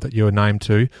 84 that you were named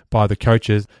to by the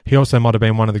coaches. He also might have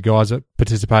been one of the guys that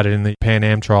participated in the Pan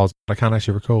Am trials. I can't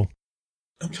actually recall.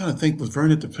 I'm trying to think, was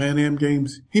Vern at the Pan Am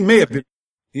games? He may have been.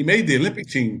 He made the Olympic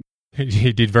team.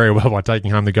 He did very well by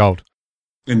taking home the gold.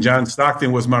 And John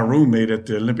Stockton was my roommate at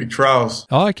the Olympic trials.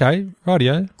 Oh, okay.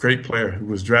 Rightio. Great player who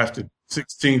was drafted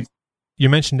 16th. You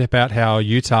mentioned about how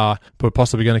Utah were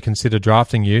possibly going to consider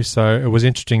drafting you, so it was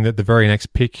interesting that the very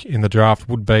next pick in the draft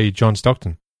would be John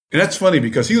Stockton. And that's funny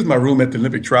because he was my roommate at the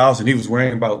Olympic trials and he was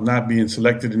worrying about not being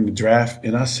selected in the draft.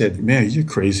 And I said, man, you're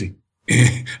crazy.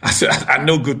 I said, I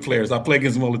know good players. I play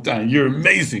against them all the time. You're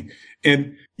amazing.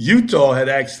 And Utah had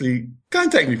actually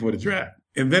contacted me for the draft.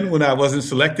 And then when I wasn't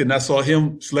selected and I saw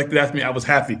him selected after me, I was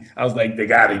happy. I was like, they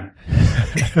got him.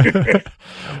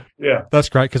 Yeah. That's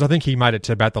great, because I think he made it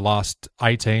to about the last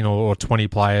 18 or 20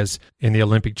 players in the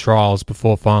Olympic trials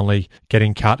before finally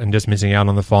getting cut and just missing out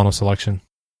on the final selection.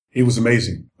 He was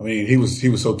amazing. I mean, he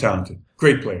was so talented.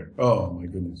 Great player. Oh, my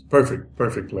goodness.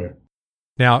 Perfect player.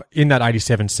 Now, in that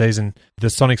 87 season, the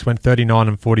Sonics went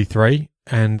 39-43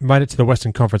 and made it to the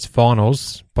Western Conference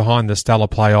Finals behind the stellar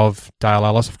play of Dale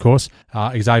Ellis, of course,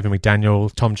 Xavier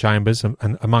McDaniel, Tom Chambers,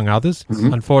 and among others.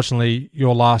 Mm-hmm. Unfortunately,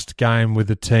 your last game with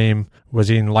the team was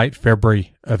in late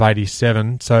February of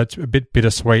 87, so it's a bit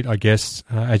bittersweet, I guess,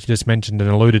 as you just mentioned and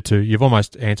alluded to. You've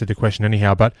almost answered the question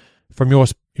anyhow, but from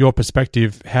your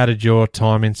perspective, how did your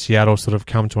time in Seattle sort of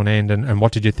come to an end, and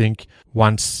what did you think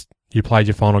once you played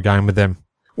your final game with them?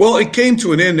 Well, it came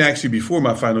to an end actually before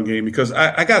my final game because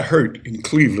I got hurt in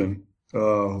Cleveland.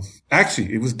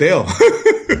 Actually, it was Dale.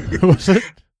 Was it?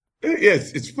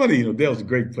 Yes, it's funny. Dale's a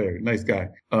great player, nice guy.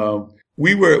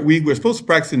 We were supposed to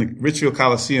practice in the Richfield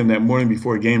Coliseum that morning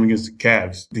before a game against the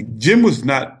Cavs. The gym was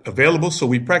not available, so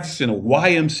we practiced in a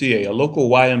YMCA, a local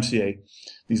YMCA.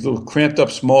 These little cramped up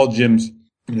small gyms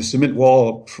and a cement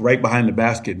wall right behind the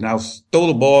basket. And I stole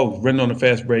the ball, running on a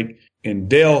fast break, and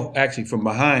Dale actually from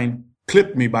behind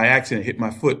clipped me by accident, hit my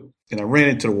foot, and I ran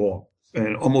into the wall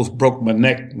and almost broke my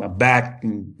neck, my back,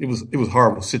 and it was a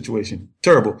horrible situation,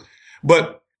 terrible.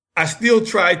 But I still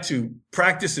tried to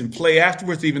practice and play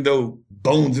afterwards, even though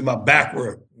bones in my back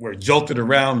were jolted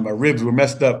around, my ribs were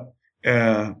messed up.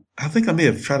 I think I may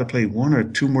have tried to play 1 or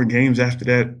 2 more games after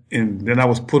that, and then I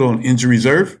was put on injury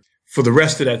reserve for the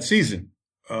rest of that season.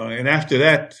 And after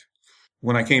that,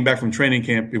 when I came back from training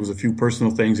camp, it was a few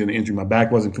personal things in the injury. My back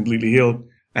wasn't completely healed.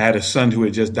 I had a son who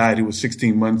had just died. He was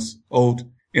 16 months old,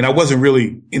 and I wasn't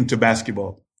really into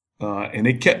basketball. And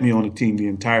they kept me on the team the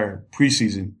entire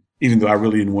preseason, even though I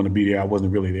really didn't want to be there. I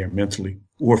wasn't really there mentally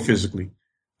or physically.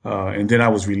 And then I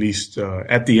was released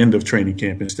at the end of training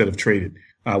camp instead of traded.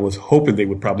 I was hoping they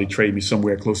would probably trade me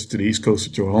somewhere closer to the East Coast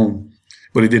or to a home,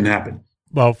 but it didn't happen.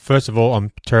 Well, first of all,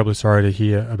 I'm terribly sorry to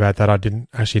hear about that. I didn't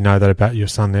actually know that about your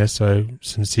son there, so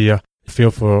sincere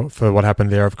feel for what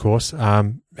happened there, of course.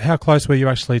 How close were you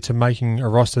actually to making a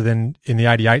roster then in the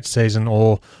 88 season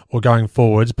or going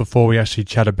forwards before we actually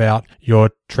chat about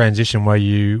your transition where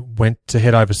you went to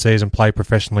head overseas and play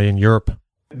professionally in Europe?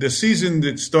 The season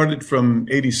that started from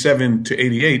 87 to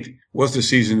 88 was the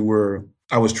season where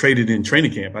I was traded in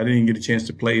training camp. I didn't get a chance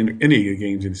to play in any of the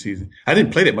games in the season. I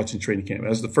didn't play that much in training camp. That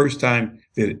was the first time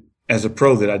that as a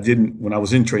pro that I didn't, when I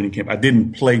was in training camp, I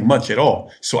didn't play much at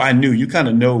all. So I knew, you kind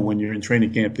of know when you're in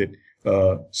training camp that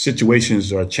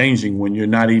situations are changing when you're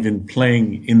not even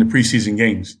playing in the preseason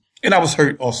games. And I was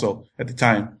hurt also at the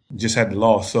time, just had the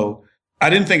loss. So I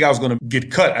didn't think I was going to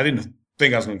get cut. I didn't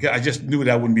think I was going to get, I just knew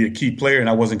that I wouldn't be a key player and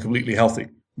I wasn't completely healthy,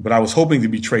 but I was hoping to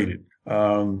be traded.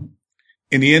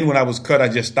 In the end, when I was cut, I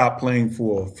just stopped playing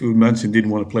for a few months and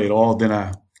didn't want to play at all. Then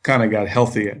I kind of got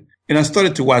healthy. And I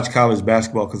started to watch college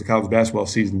basketball because the college basketball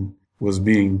season was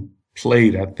being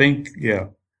played. I think,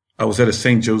 I was at a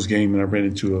St. Joe's game and I ran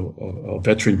into a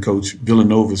veteran coach,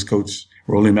 Villanova's coach,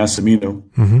 Rolly Massimino.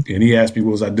 Mm-hmm. And he asked me,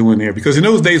 what was I doing there? Because in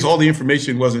those days, all the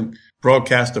information wasn't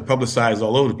broadcast or publicized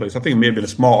all over the place. I think it may have been a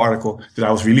small article that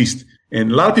I was released.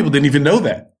 And a lot of people didn't even know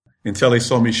that until they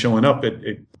saw me showing up at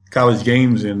college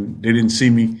games and they didn't see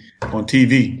me on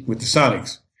TV with the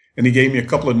Sonics. And he gave me a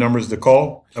couple of numbers to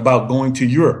call about going to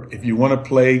Europe. If you want to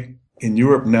play in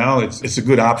Europe now, it's a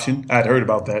good option. I'd heard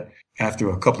about that after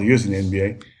a couple of years in the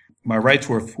NBA. My rights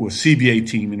were for a CBA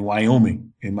team in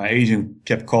Wyoming, and my agent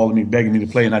kept calling me, begging me to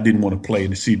play, and I didn't want to play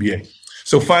in the CBA.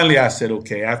 So finally I said,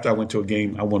 okay, after I went to a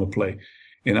game, I want to play.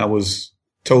 And I was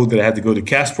told that I had to go to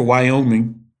Casper,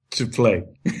 Wyoming to play.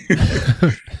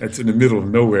 That's in the middle of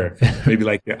nowhere, maybe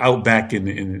like the outback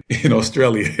in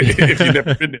Australia, if you've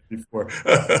never been there before.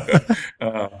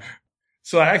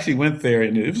 So I actually went there,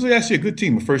 and it was actually a good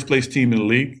team, a first-place team in the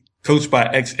league, coached by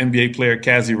ex-NBA player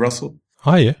Cazzie Russell.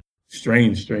 Oh, yeah.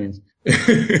 Strange.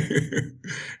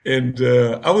 And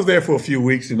I was there for a few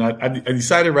weeks, and I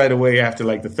decided right away after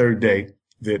like the third day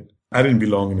that I didn't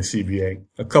belong in the CBA.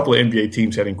 A couple of NBA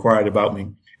teams had inquired about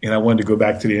me, and I wanted to go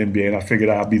back to the NBA, and I figured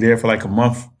I'd be there for like a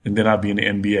month, and then I'd be in the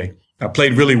NBA. I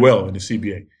played really well in the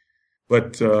CBA.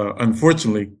 But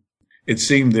unfortunately, it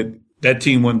seemed that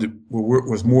team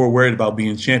was more worried about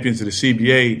being champions of the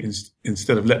CBA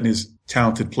instead of letting his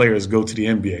talented players go to the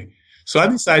NBA. So I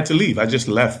decided to leave. I just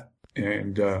left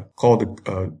and called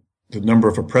the number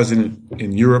of a president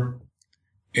in Europe.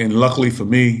 And luckily for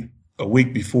me, a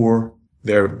week before,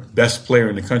 their best player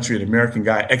in the country, an American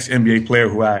guy, ex-NBA player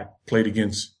who I played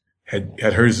against,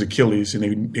 had hurt his Achilles,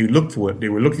 and they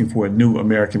were looking for a new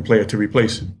American player to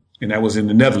replace him. And that was in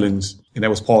the Netherlands, and that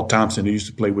was Paul Thompson. He used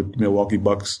to play with the Milwaukee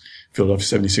Bucks,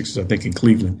 Philadelphia 76ers, I think, in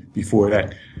Cleveland before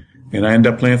that. And I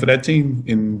ended up playing for that team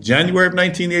in January of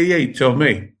 1988 till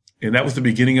May. And that was the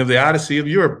beginning of the odyssey of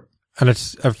Europe. And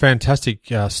it's a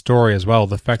fantastic story as well.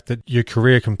 The fact that your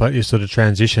career completely sort of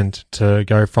transitioned to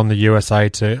go from the USA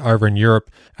to over in Europe.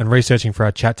 And researching for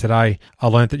our chat today, I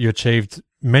learned that you achieved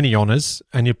many honours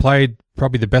and you played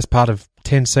probably the best part of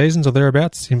 10 seasons or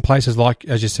thereabouts in places like,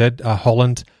 as you said,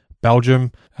 Holland,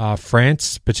 Belgium,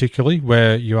 France, particularly,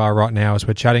 where you are right now as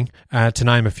we're chatting, to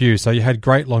name a few. So you had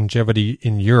great longevity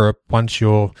in Europe once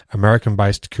your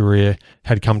American-based career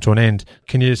had come to an end.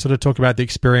 Can you sort of talk about the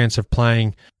experience of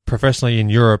playing professionally in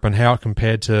Europe and how it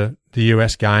compared to the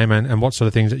US game and what sort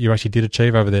of things that you actually did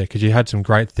achieve over there? Because you had some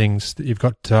great things that you've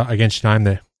got against your name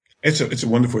there. It's a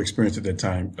wonderful experience at that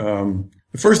time.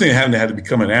 The first thing I had to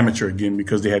become an amateur again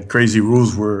because they had crazy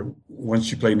rules where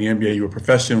once you played in the NBA, you were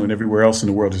professional and everywhere else in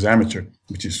the world is amateur,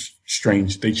 which is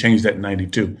strange. They changed that in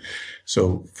 92.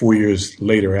 So 4 years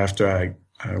later after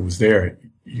I was there,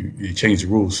 you changed the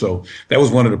rules. So that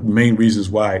was one of the main reasons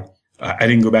why I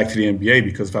didn't go back to the NBA,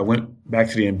 because if I went back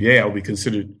to the NBA, I would be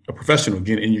considered a professional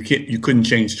again, and you couldn't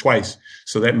change twice.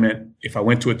 So that meant if I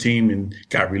went to a team and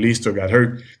got released or got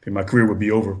hurt, then my career would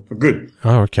be over for good.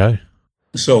 Oh, okay.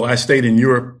 So I stayed in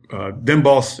Europe. Den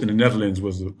Bosch in the Netherlands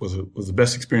was the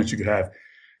best experience you could have.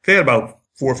 They had about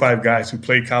 4 or 5 guys who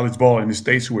played college ball in the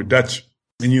States who were Dutch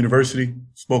in university,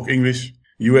 spoke English,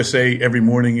 USA every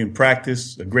morning in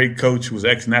practice. A great coach who was an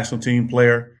ex-national team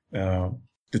player.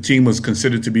 The team was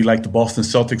considered to be like the Boston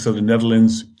Celtics of the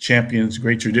Netherlands, champions,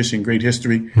 great tradition, great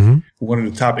history. Mm-hmm. One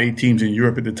of the top 8 teams in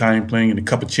Europe at the time, playing in the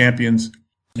Cup of Champions.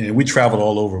 And we traveled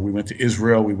all over. We went to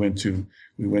Israel. We went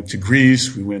to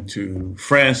Greece. We went to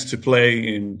France to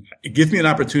play. And it gives me an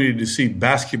opportunity to see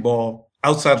basketball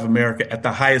outside of America at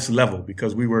the highest level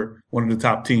because we were one of the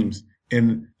top teams.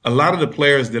 And a lot of the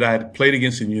players that I had played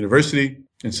against in university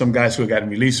and some guys who had gotten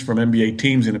released from NBA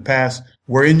teams in the past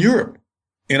were in Europe.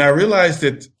 And I realized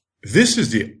that this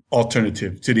is the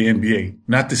alternative to the NBA,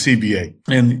 not the CBA.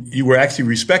 And you were actually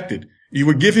respected. You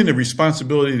were given a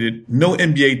responsibility that no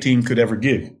NBA team could ever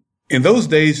give. In those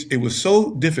days, it was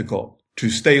so difficult to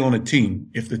stay on a team.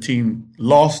 If the team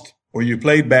lost or you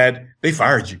played bad, they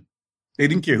fired you. They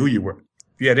didn't care who you were.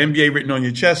 If you had NBA written on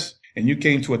your chest and you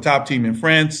came to a top team in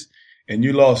France and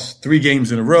you lost 3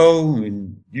 games in a row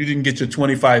and you didn't get your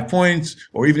 25 points,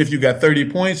 or even if you got 30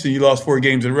 points and you lost 4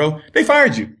 games in a row, they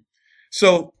fired you.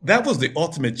 So that was the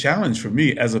ultimate challenge for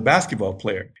me as a basketball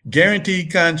player. Guaranteed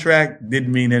contract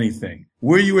didn't mean anything.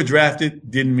 Where you were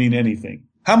drafted didn't mean anything.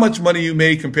 How much money you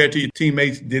made compared to your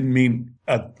teammates didn't mean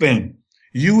a thing.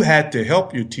 You had to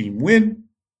help your team win.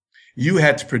 You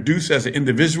had to produce as an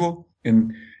individual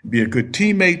and be a good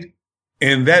teammate.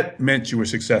 And that meant you were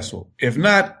successful. If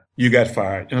not, you got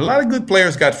fired. And a lot of good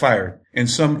players got fired. And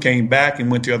some came back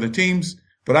and went to other teams.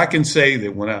 But I can say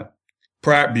that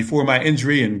before my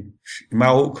injury and my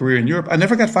whole career in Europe, I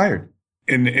never got fired.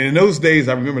 And in those days,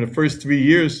 I remember the first 3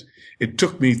 years, it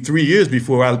took me 3 years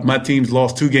before my teams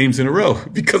lost 2 games in a row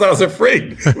because I was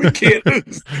afraid we can't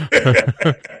lose.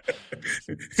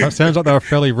 So it sounds like they were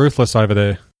fairly ruthless over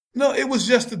there. No, it was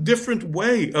just a different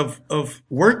way of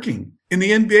working. In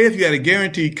the NBA, if you had a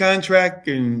guaranteed contract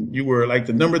and you were like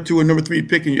the number 2 or number 3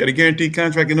 pick and you had a guaranteed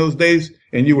contract in those days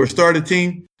and you were starting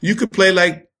team, you could play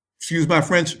like, excuse my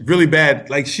French, really bad,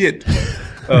 like shit.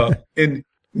 And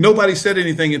nobody said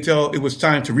anything until it was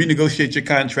time to renegotiate your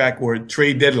contract or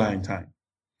trade deadline time.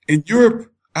 In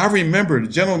Europe, I remember the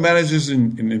general managers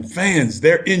and fans,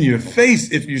 they're in your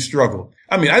face if you struggle.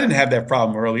 I mean, I didn't have that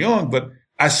problem early on, but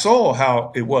I saw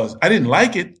how it was. I didn't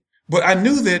like it, but I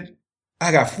knew that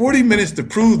I got 40 minutes to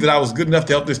prove that I was good enough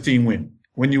to help this team win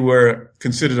when you were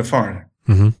considered a foreigner.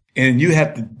 Mm-hmm. And you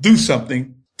had to do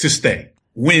something to stay,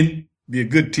 win, be a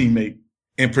good teammate,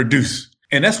 and produce.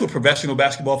 And that's what professional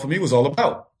basketball for me was all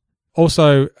about.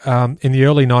 Also, in the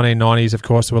early 1990s, of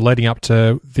course, we're leading up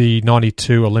to the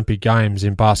 92 Olympic Games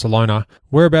in Barcelona.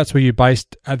 Whereabouts were you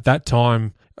based at that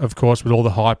time, of course, with all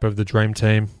the hype of the Dream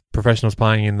Team, professionals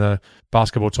playing in the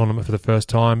basketball tournament for the first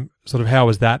time? Sort of how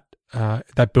was that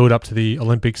build up to the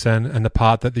Olympics and the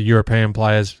part that the European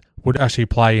players would actually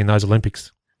play in those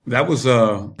Olympics? That was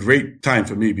a great time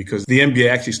for me because the NBA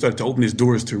actually started to open its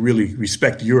doors to really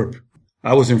respect Europe.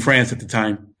 I was in France at the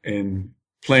time and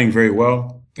playing very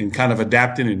well and kind of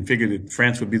adapting and figured that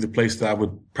France would be the place that I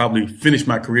would probably finish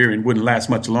my career and wouldn't last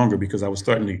much longer because I was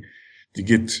starting to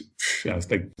get, I was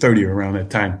like 30 around that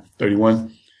time,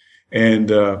 31.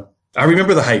 And I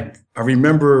remember the hype. I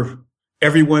remember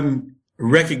everyone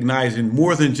recognizing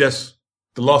more than just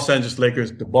the Los Angeles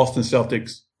Lakers, the Boston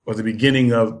Celtics, or the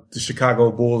beginning of the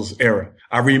Chicago Bulls era.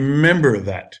 I remember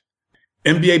that.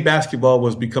 NBA basketball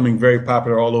was becoming very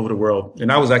popular all over the world.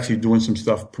 And I was actually doing some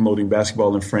stuff promoting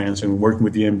basketball in France and working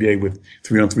with the NBA with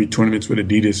 3-on-3 tournaments with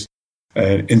Adidas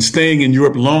and staying in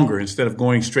Europe longer instead of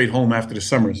going straight home after the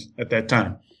summers at that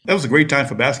time. That was a great time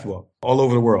for basketball all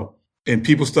over the world. And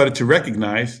people started to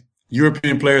recognize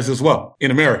European players as well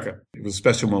in America. It was a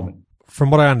special moment. From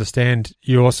what I understand,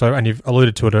 you also, and you've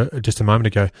alluded to it just a moment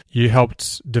ago, you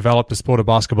helped develop the sport of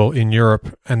basketball in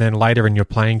Europe, and then later in your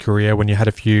playing career, when you had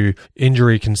a few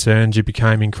injury concerns, you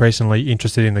became increasingly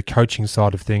interested in the coaching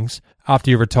side of things.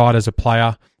 After you retired as a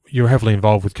player, you were heavily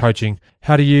involved with coaching.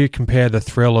 How do you compare the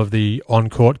thrill of the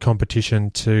on-court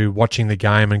competition to watching the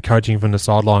game and coaching from the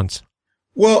sidelines?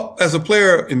 Well, as a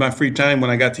player in my free time, when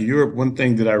I got to Europe, one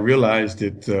thing that I realized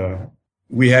that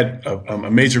we had a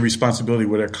major responsibility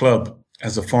with our club.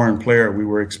 As a foreign player, we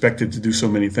were expected to do so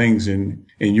many things. In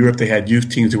Europe, they had youth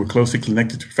teams that were closely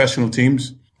connected to professional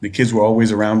teams. The kids were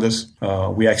always around us.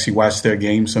 We actually watched their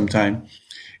games sometime.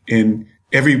 And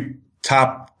every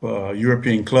top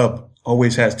European club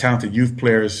always has talented youth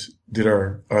players that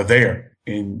are there.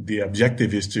 And the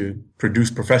objective is to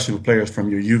produce professional players from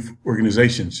your youth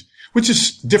organizations, which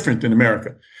is different than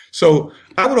America. So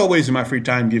I would always, in my free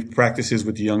time, give practices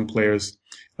with the young players.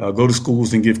 Go to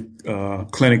schools and give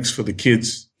clinics for the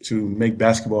kids to make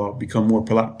basketball become more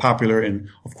popular and,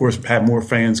 of course, have more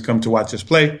fans come to watch us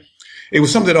play. It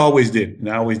was something that I always did, and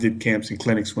I always did camps and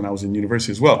clinics when I was in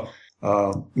university as well.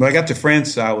 When I got to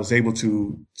France, I was able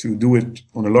to do it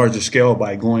on a larger scale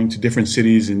by going to different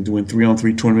cities and doing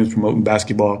 3-on-3 tournaments, promoting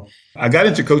basketball. I got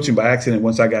into coaching by accident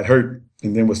once I got hurt,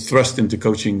 and then was thrust into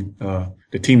coaching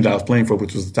the team that I was playing for,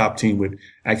 which was the top team with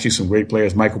actually some great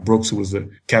players. Michael Brooks, who was the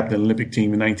captain of the Olympic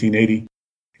team in 1980.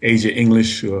 Asia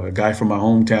English, a guy from my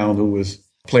hometown who was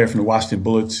a player from the Washington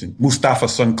Bullets. And Mustafa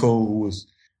Sonko, who was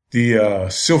the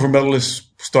silver medalist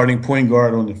starting point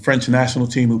guard on the French national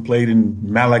team who played in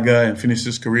Malaga and finished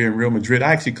his career in Real Madrid.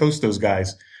 I actually coached those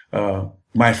guys.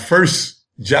 My first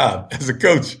job as a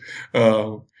coach.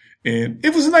 And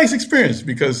it was a nice experience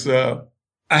because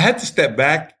I had to step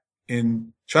back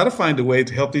and try to find a way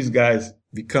to help these guys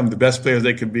become the best players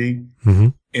they could be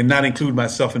and not include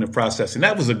myself in the process. And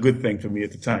that was a good thing for me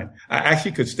at the time. I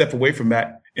actually could step away from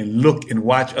that and look and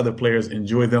watch other players,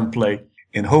 enjoy them play,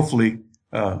 and hopefully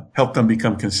help them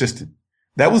become consistent.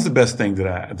 That was the best thing that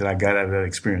I got out of that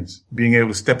experience, being able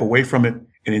to step away from it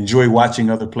and enjoy watching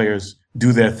other players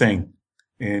do their thing.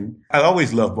 And I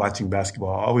always loved watching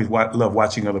basketball. I always loved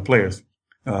watching other players.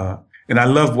 And I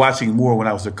loved watching more when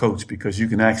I was a coach because you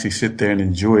can actually sit there and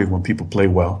enjoy when people play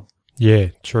well. Yeah,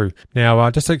 true. Now,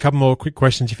 just a couple more quick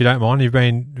questions, if you don't mind. You've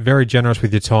been very generous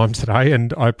with your time today,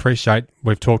 and I appreciate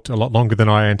we've talked a lot longer than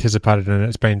I anticipated, and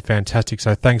it's been fantastic.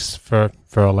 So thanks for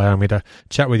allowing me to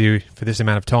chat with you for this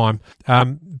amount of time.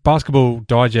 Basketball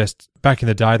Digest, back in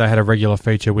the day, they had a regular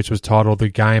feature which was titled The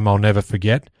Game I'll Never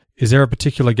Forget. Is there a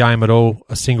particular game at all,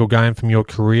 a single game from your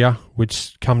career,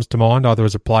 which comes to mind, either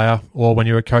as a player or when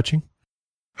you were coaching?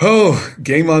 Oh,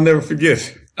 game I'll never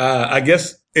forget. I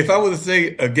guess if I were to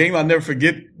say a game I'll never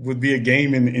forget would be a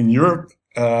game in Europe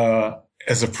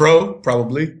as a pro,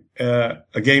 probably.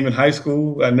 A game in high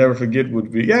school I never forget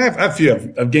would be, I have a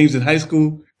few of games in high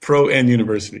school, pro, and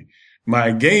university.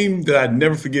 My game that I'd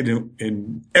never forget,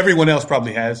 and everyone else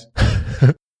probably has.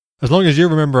 As long as you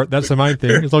remember it, that's the main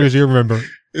thing. As long as you remember it.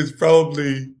 It's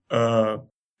probably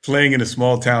playing in a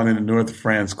small town in the north of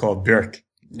France called Berck.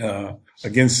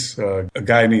 Against a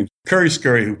guy named Curry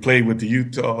Scurry, who played with the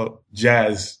Utah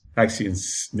Jazz, actually in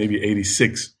maybe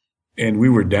 86. And we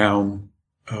were down,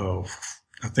 I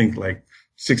think like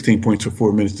 16 points with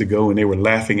 4 minutes to go. And they were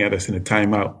laughing at us in a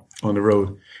timeout on the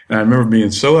road. And I remember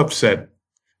being so upset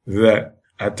that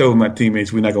I told my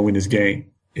teammates, we're not going to win this game,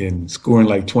 and scoring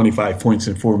like 25 points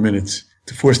in 4 minutes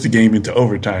to force the game into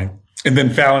overtime. And then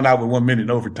fouling out with 1 minute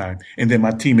in overtime. And then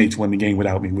my teammates won the game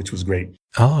without me, which was great.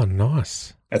 Oh,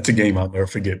 nice. That's a game I'll never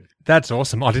forget. That's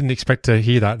awesome. I didn't expect to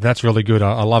hear that. That's really good.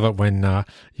 I love it when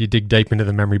you dig deep into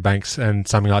the memory banks and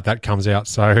something like that comes out.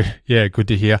 So, yeah, good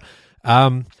to hear.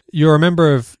 You're a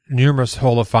member of numerous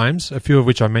Hall of Fames, a few of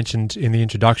which I mentioned in the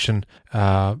introduction.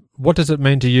 What does it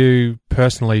mean to you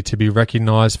personally to be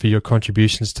recognised for your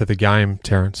contributions to the game,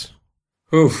 Terence?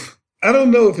 Oof. I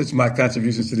don't know if it's my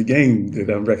contributions to the game that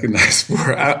I'm recognized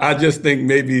for. I just think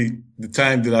maybe the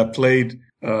time that I played,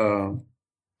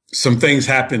 some things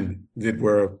happened that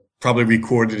were probably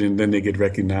recorded and then they get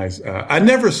recognized. I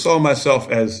never saw myself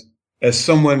as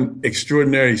someone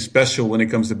extraordinarily special when it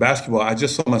comes to basketball. I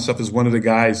just saw myself as one of the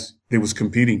guys that was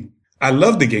competing. I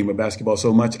loved the game of basketball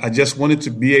so much. I just wanted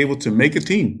to be able to make a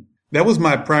team. That was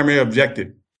my primary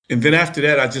objective. And then after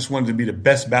that, I just wanted to be the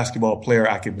best basketball player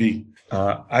I could be.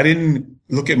 I didn't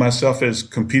look at myself as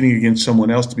competing against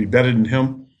someone else to be better than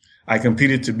him. I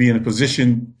competed to be in a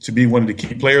position to be one of the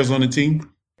key players on the team.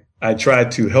 I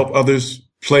tried to help others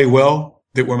play well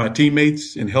that were my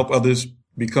teammates and help others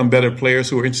become better players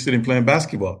who are interested in playing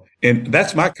basketball. And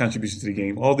that's my contribution to the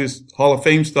game. All this Hall of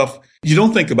Fame stuff, you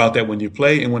don't think about that when you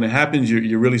play. And when it happens,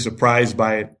 you're really surprised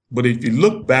by it. But if you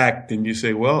look back, then you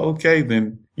say, well, okay,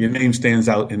 then your name stands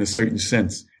out in a certain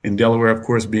sense. In Delaware, of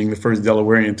course, being the first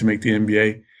Delawarean to make the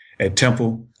NBA, at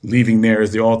Temple, leaving there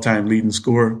as the all-time leading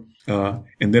scorer, and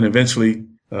then eventually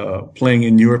playing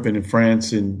in Europe and in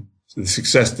France, and the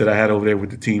success that I had over there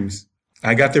with the teams.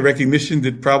 I got the recognition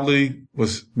that probably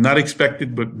was not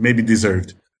expected, but maybe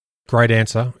deserved. Great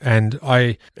answer. And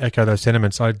I echo those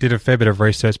sentiments. I did a fair bit of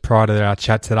research prior to our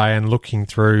chat today and looking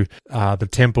through the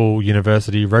Temple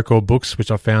University record books,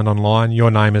 which I found online.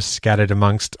 Your name is scattered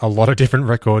amongst a lot of different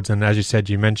records. And as you said,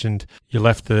 you mentioned you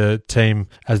left the team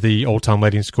as the all-time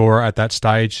leading scorer at that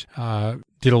stage.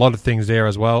 Did a lot of things there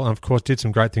as well. And of course, did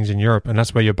some great things in Europe. And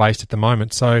that's where you're based at the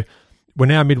moment. So we're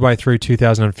now midway through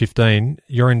 2015.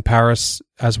 You're in Paris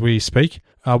as we speak.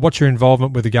 What's your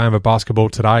involvement with the game of basketball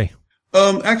today?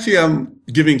 Actually, I'm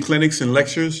giving clinics and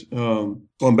lectures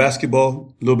on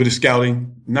basketball, a little bit of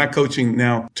scouting, not coaching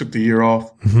now, took the year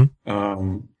off.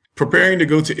 Mm-hmm. Preparing to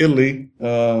go to Italy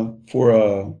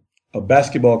for a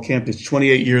basketball camp that's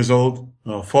 28 years old,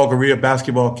 Folgoria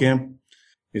basketball camp.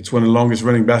 It's one of the longest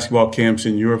running basketball camps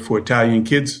in Europe for Italian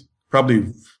kids.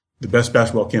 Probably the best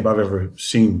basketball camp I've ever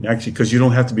seen, actually, because you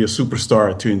don't have to be a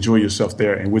superstar to enjoy yourself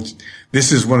there, and which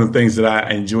this is one of the things that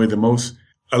I enjoy the most.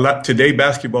 A lot today,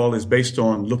 basketball is based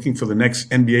on looking for the next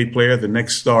NBA player, the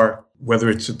next star, whether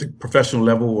it's at the professional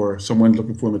level or someone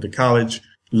looking for them at the college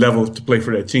level to play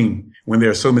for their team. When there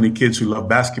are so many kids who love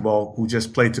basketball, who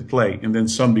just play to play, and then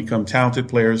some become talented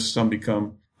players, some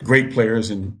become great players,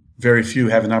 and very few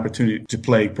have an opportunity to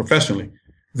play professionally.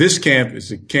 This camp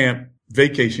is a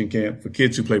vacation camp for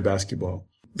kids who play basketball.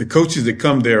 The coaches that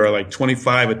come there are like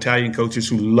 25 Italian coaches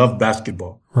who love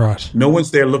basketball. Right. No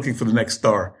one's there looking for the next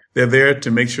star. They're there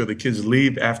to make sure the kids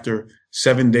leave after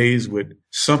 7 days with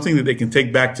something that they can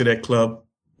take back to their club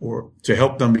or to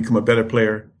help them become a better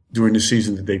player during the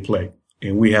season that they play.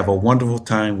 And we have a wonderful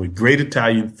time with great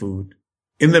Italian food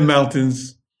in the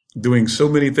mountains, doing so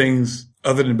many things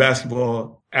other than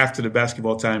basketball after the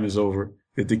basketball time is over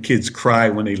that the kids cry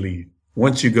when they leave.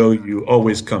 Once you go, you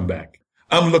always come back.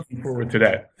 I'm looking forward to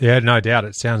that. Yeah, no doubt.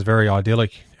 It sounds very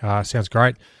idyllic. Sounds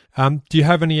great. Do you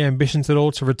have any ambitions at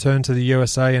all to return to the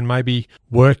USA and maybe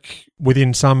work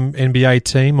within some NBA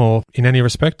team or in any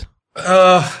respect?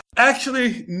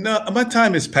 Actually, no. My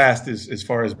time has passed as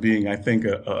far as being, I think,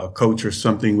 a coach or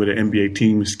something with an NBA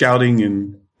team. Scouting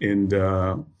and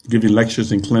giving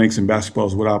lectures and clinics and basketball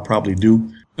is what I'll probably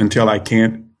do until I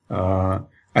can't.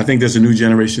 I think there's a new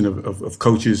generation of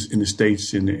coaches in the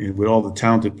States and with all the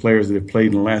talented players that have played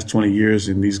in the last 20 years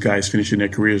and these guys finishing their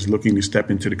careers looking to step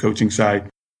into the coaching side.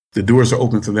 The doors are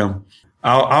open for them.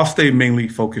 I'll stay mainly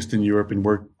focused in Europe and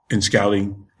work in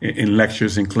scouting, in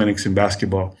lectures and clinics and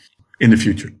basketball in the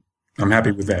future. I'm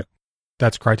happy with that.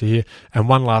 That's great to hear. And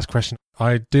one last question.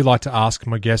 I do like to ask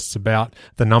my guests about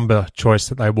the number choice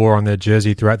that they wore on their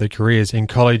jersey throughout their careers. In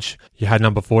college, you had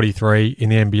number 43. In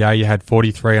the NBA, you had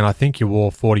 43, and I think you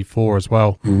wore 44 as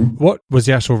well. Mm-hmm. What was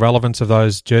the actual relevance of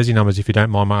those jersey numbers, if you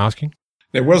don't mind my asking?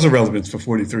 There was a relevance for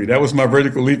 43. That was my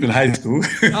vertical leap in high school.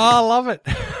 Oh, I love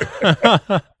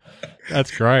it.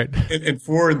 That's great. And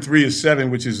 4 and 3 is 7,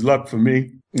 which is luck for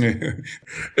me.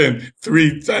 And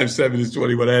 3 times 7 is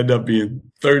 20, but I ended up being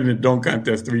third in the dunk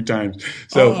contest 3 times.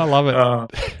 So I love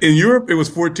it. In Europe, it was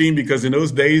 14 because in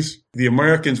those days, the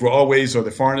Americans were always, or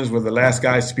the foreigners were the last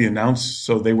guys to be announced.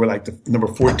 So they were like the number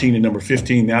 14 and number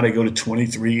 15. Now they go to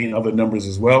 23 and other numbers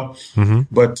as well. Mm-hmm.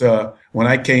 But when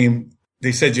I came,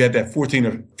 they said you had to have 14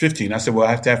 or 15. I said, well, I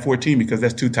have to have 14 because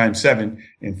that's 2 times 7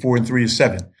 and 4 and 3 is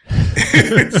 7.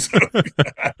 So,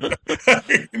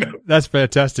 that's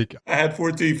fantastic. I had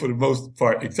 14 for the most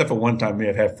part, except for one time I may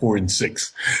have had 4 and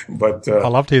 6. But I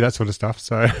love to hear that sort of stuff.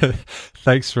 So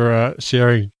thanks for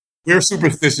sharing. We're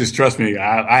superstitious, trust me.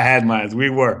 I had mine. We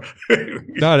were.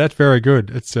 No, that's very good.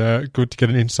 It's good to get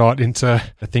an insight into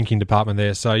the thinking department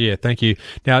there. So, yeah, thank you.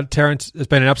 Now, Terence, it's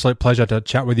been an absolute pleasure to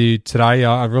chat with you today.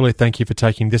 I really thank you for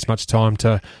taking this much time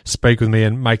to speak with me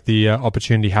and make the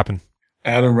opportunity happen.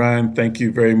 Adam Ryan, thank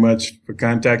you very much for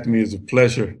contacting me. It's a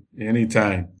pleasure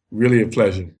anytime. Really a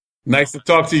pleasure. Nice to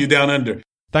talk to you down under.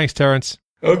 Thanks, Terence.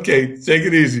 Okay, take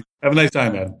it easy. Have a nice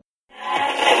time,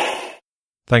 Adam.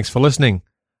 Thanks for listening.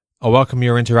 I welcome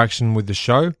your interaction with the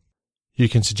show. You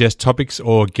can suggest topics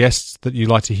or guests that you'd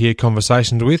like to hear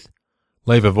conversations with.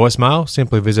 Leave a voicemail.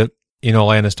 Simply visit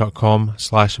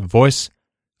inallairness.com/voice.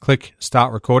 Click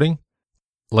Start Recording.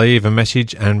 Leave a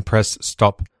message and press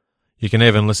Stop. You can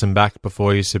even listen back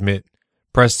before you submit.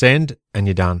 Press Send and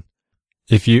you're done.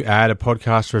 If you add a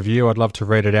podcast review, I'd love to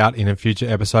read it out in a future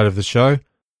episode of the show.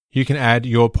 You can add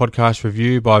your podcast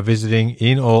review by visiting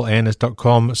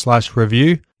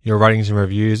inallairness.com/review. Your ratings and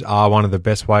reviews are one of the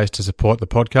best ways to support the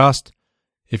podcast.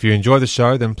 If you enjoy the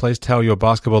show, then please tell your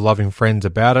basketball-loving friends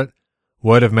about it.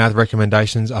 Word-of-mouth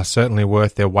recommendations are certainly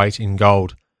worth their weight in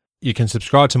gold. You can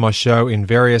subscribe to my show in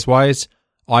various ways.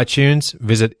 iTunes,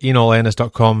 visit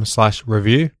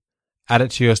inallairness.com/review. Add it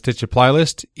to your Stitcher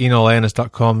playlist,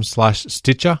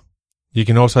 inallairness.com/Stitcher. You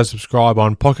can also subscribe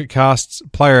on Pocket Casts,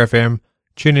 Player FM,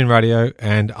 TuneIn Radio,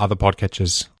 and other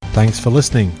podcatchers. Thanks for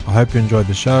listening. I hope you enjoyed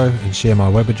the show and share my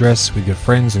web address with your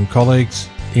friends and colleagues,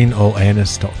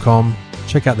 inallairness.com.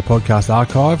 Check out the podcast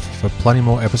archive for plenty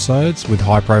more episodes with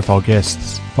high-profile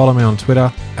guests. Follow me on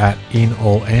Twitter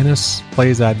 @inallairness.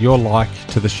 Please add your like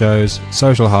to the show's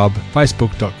social hub,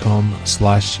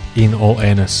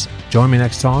 facebook.com/inallairness. Join me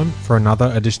next time for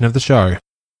another edition of the show.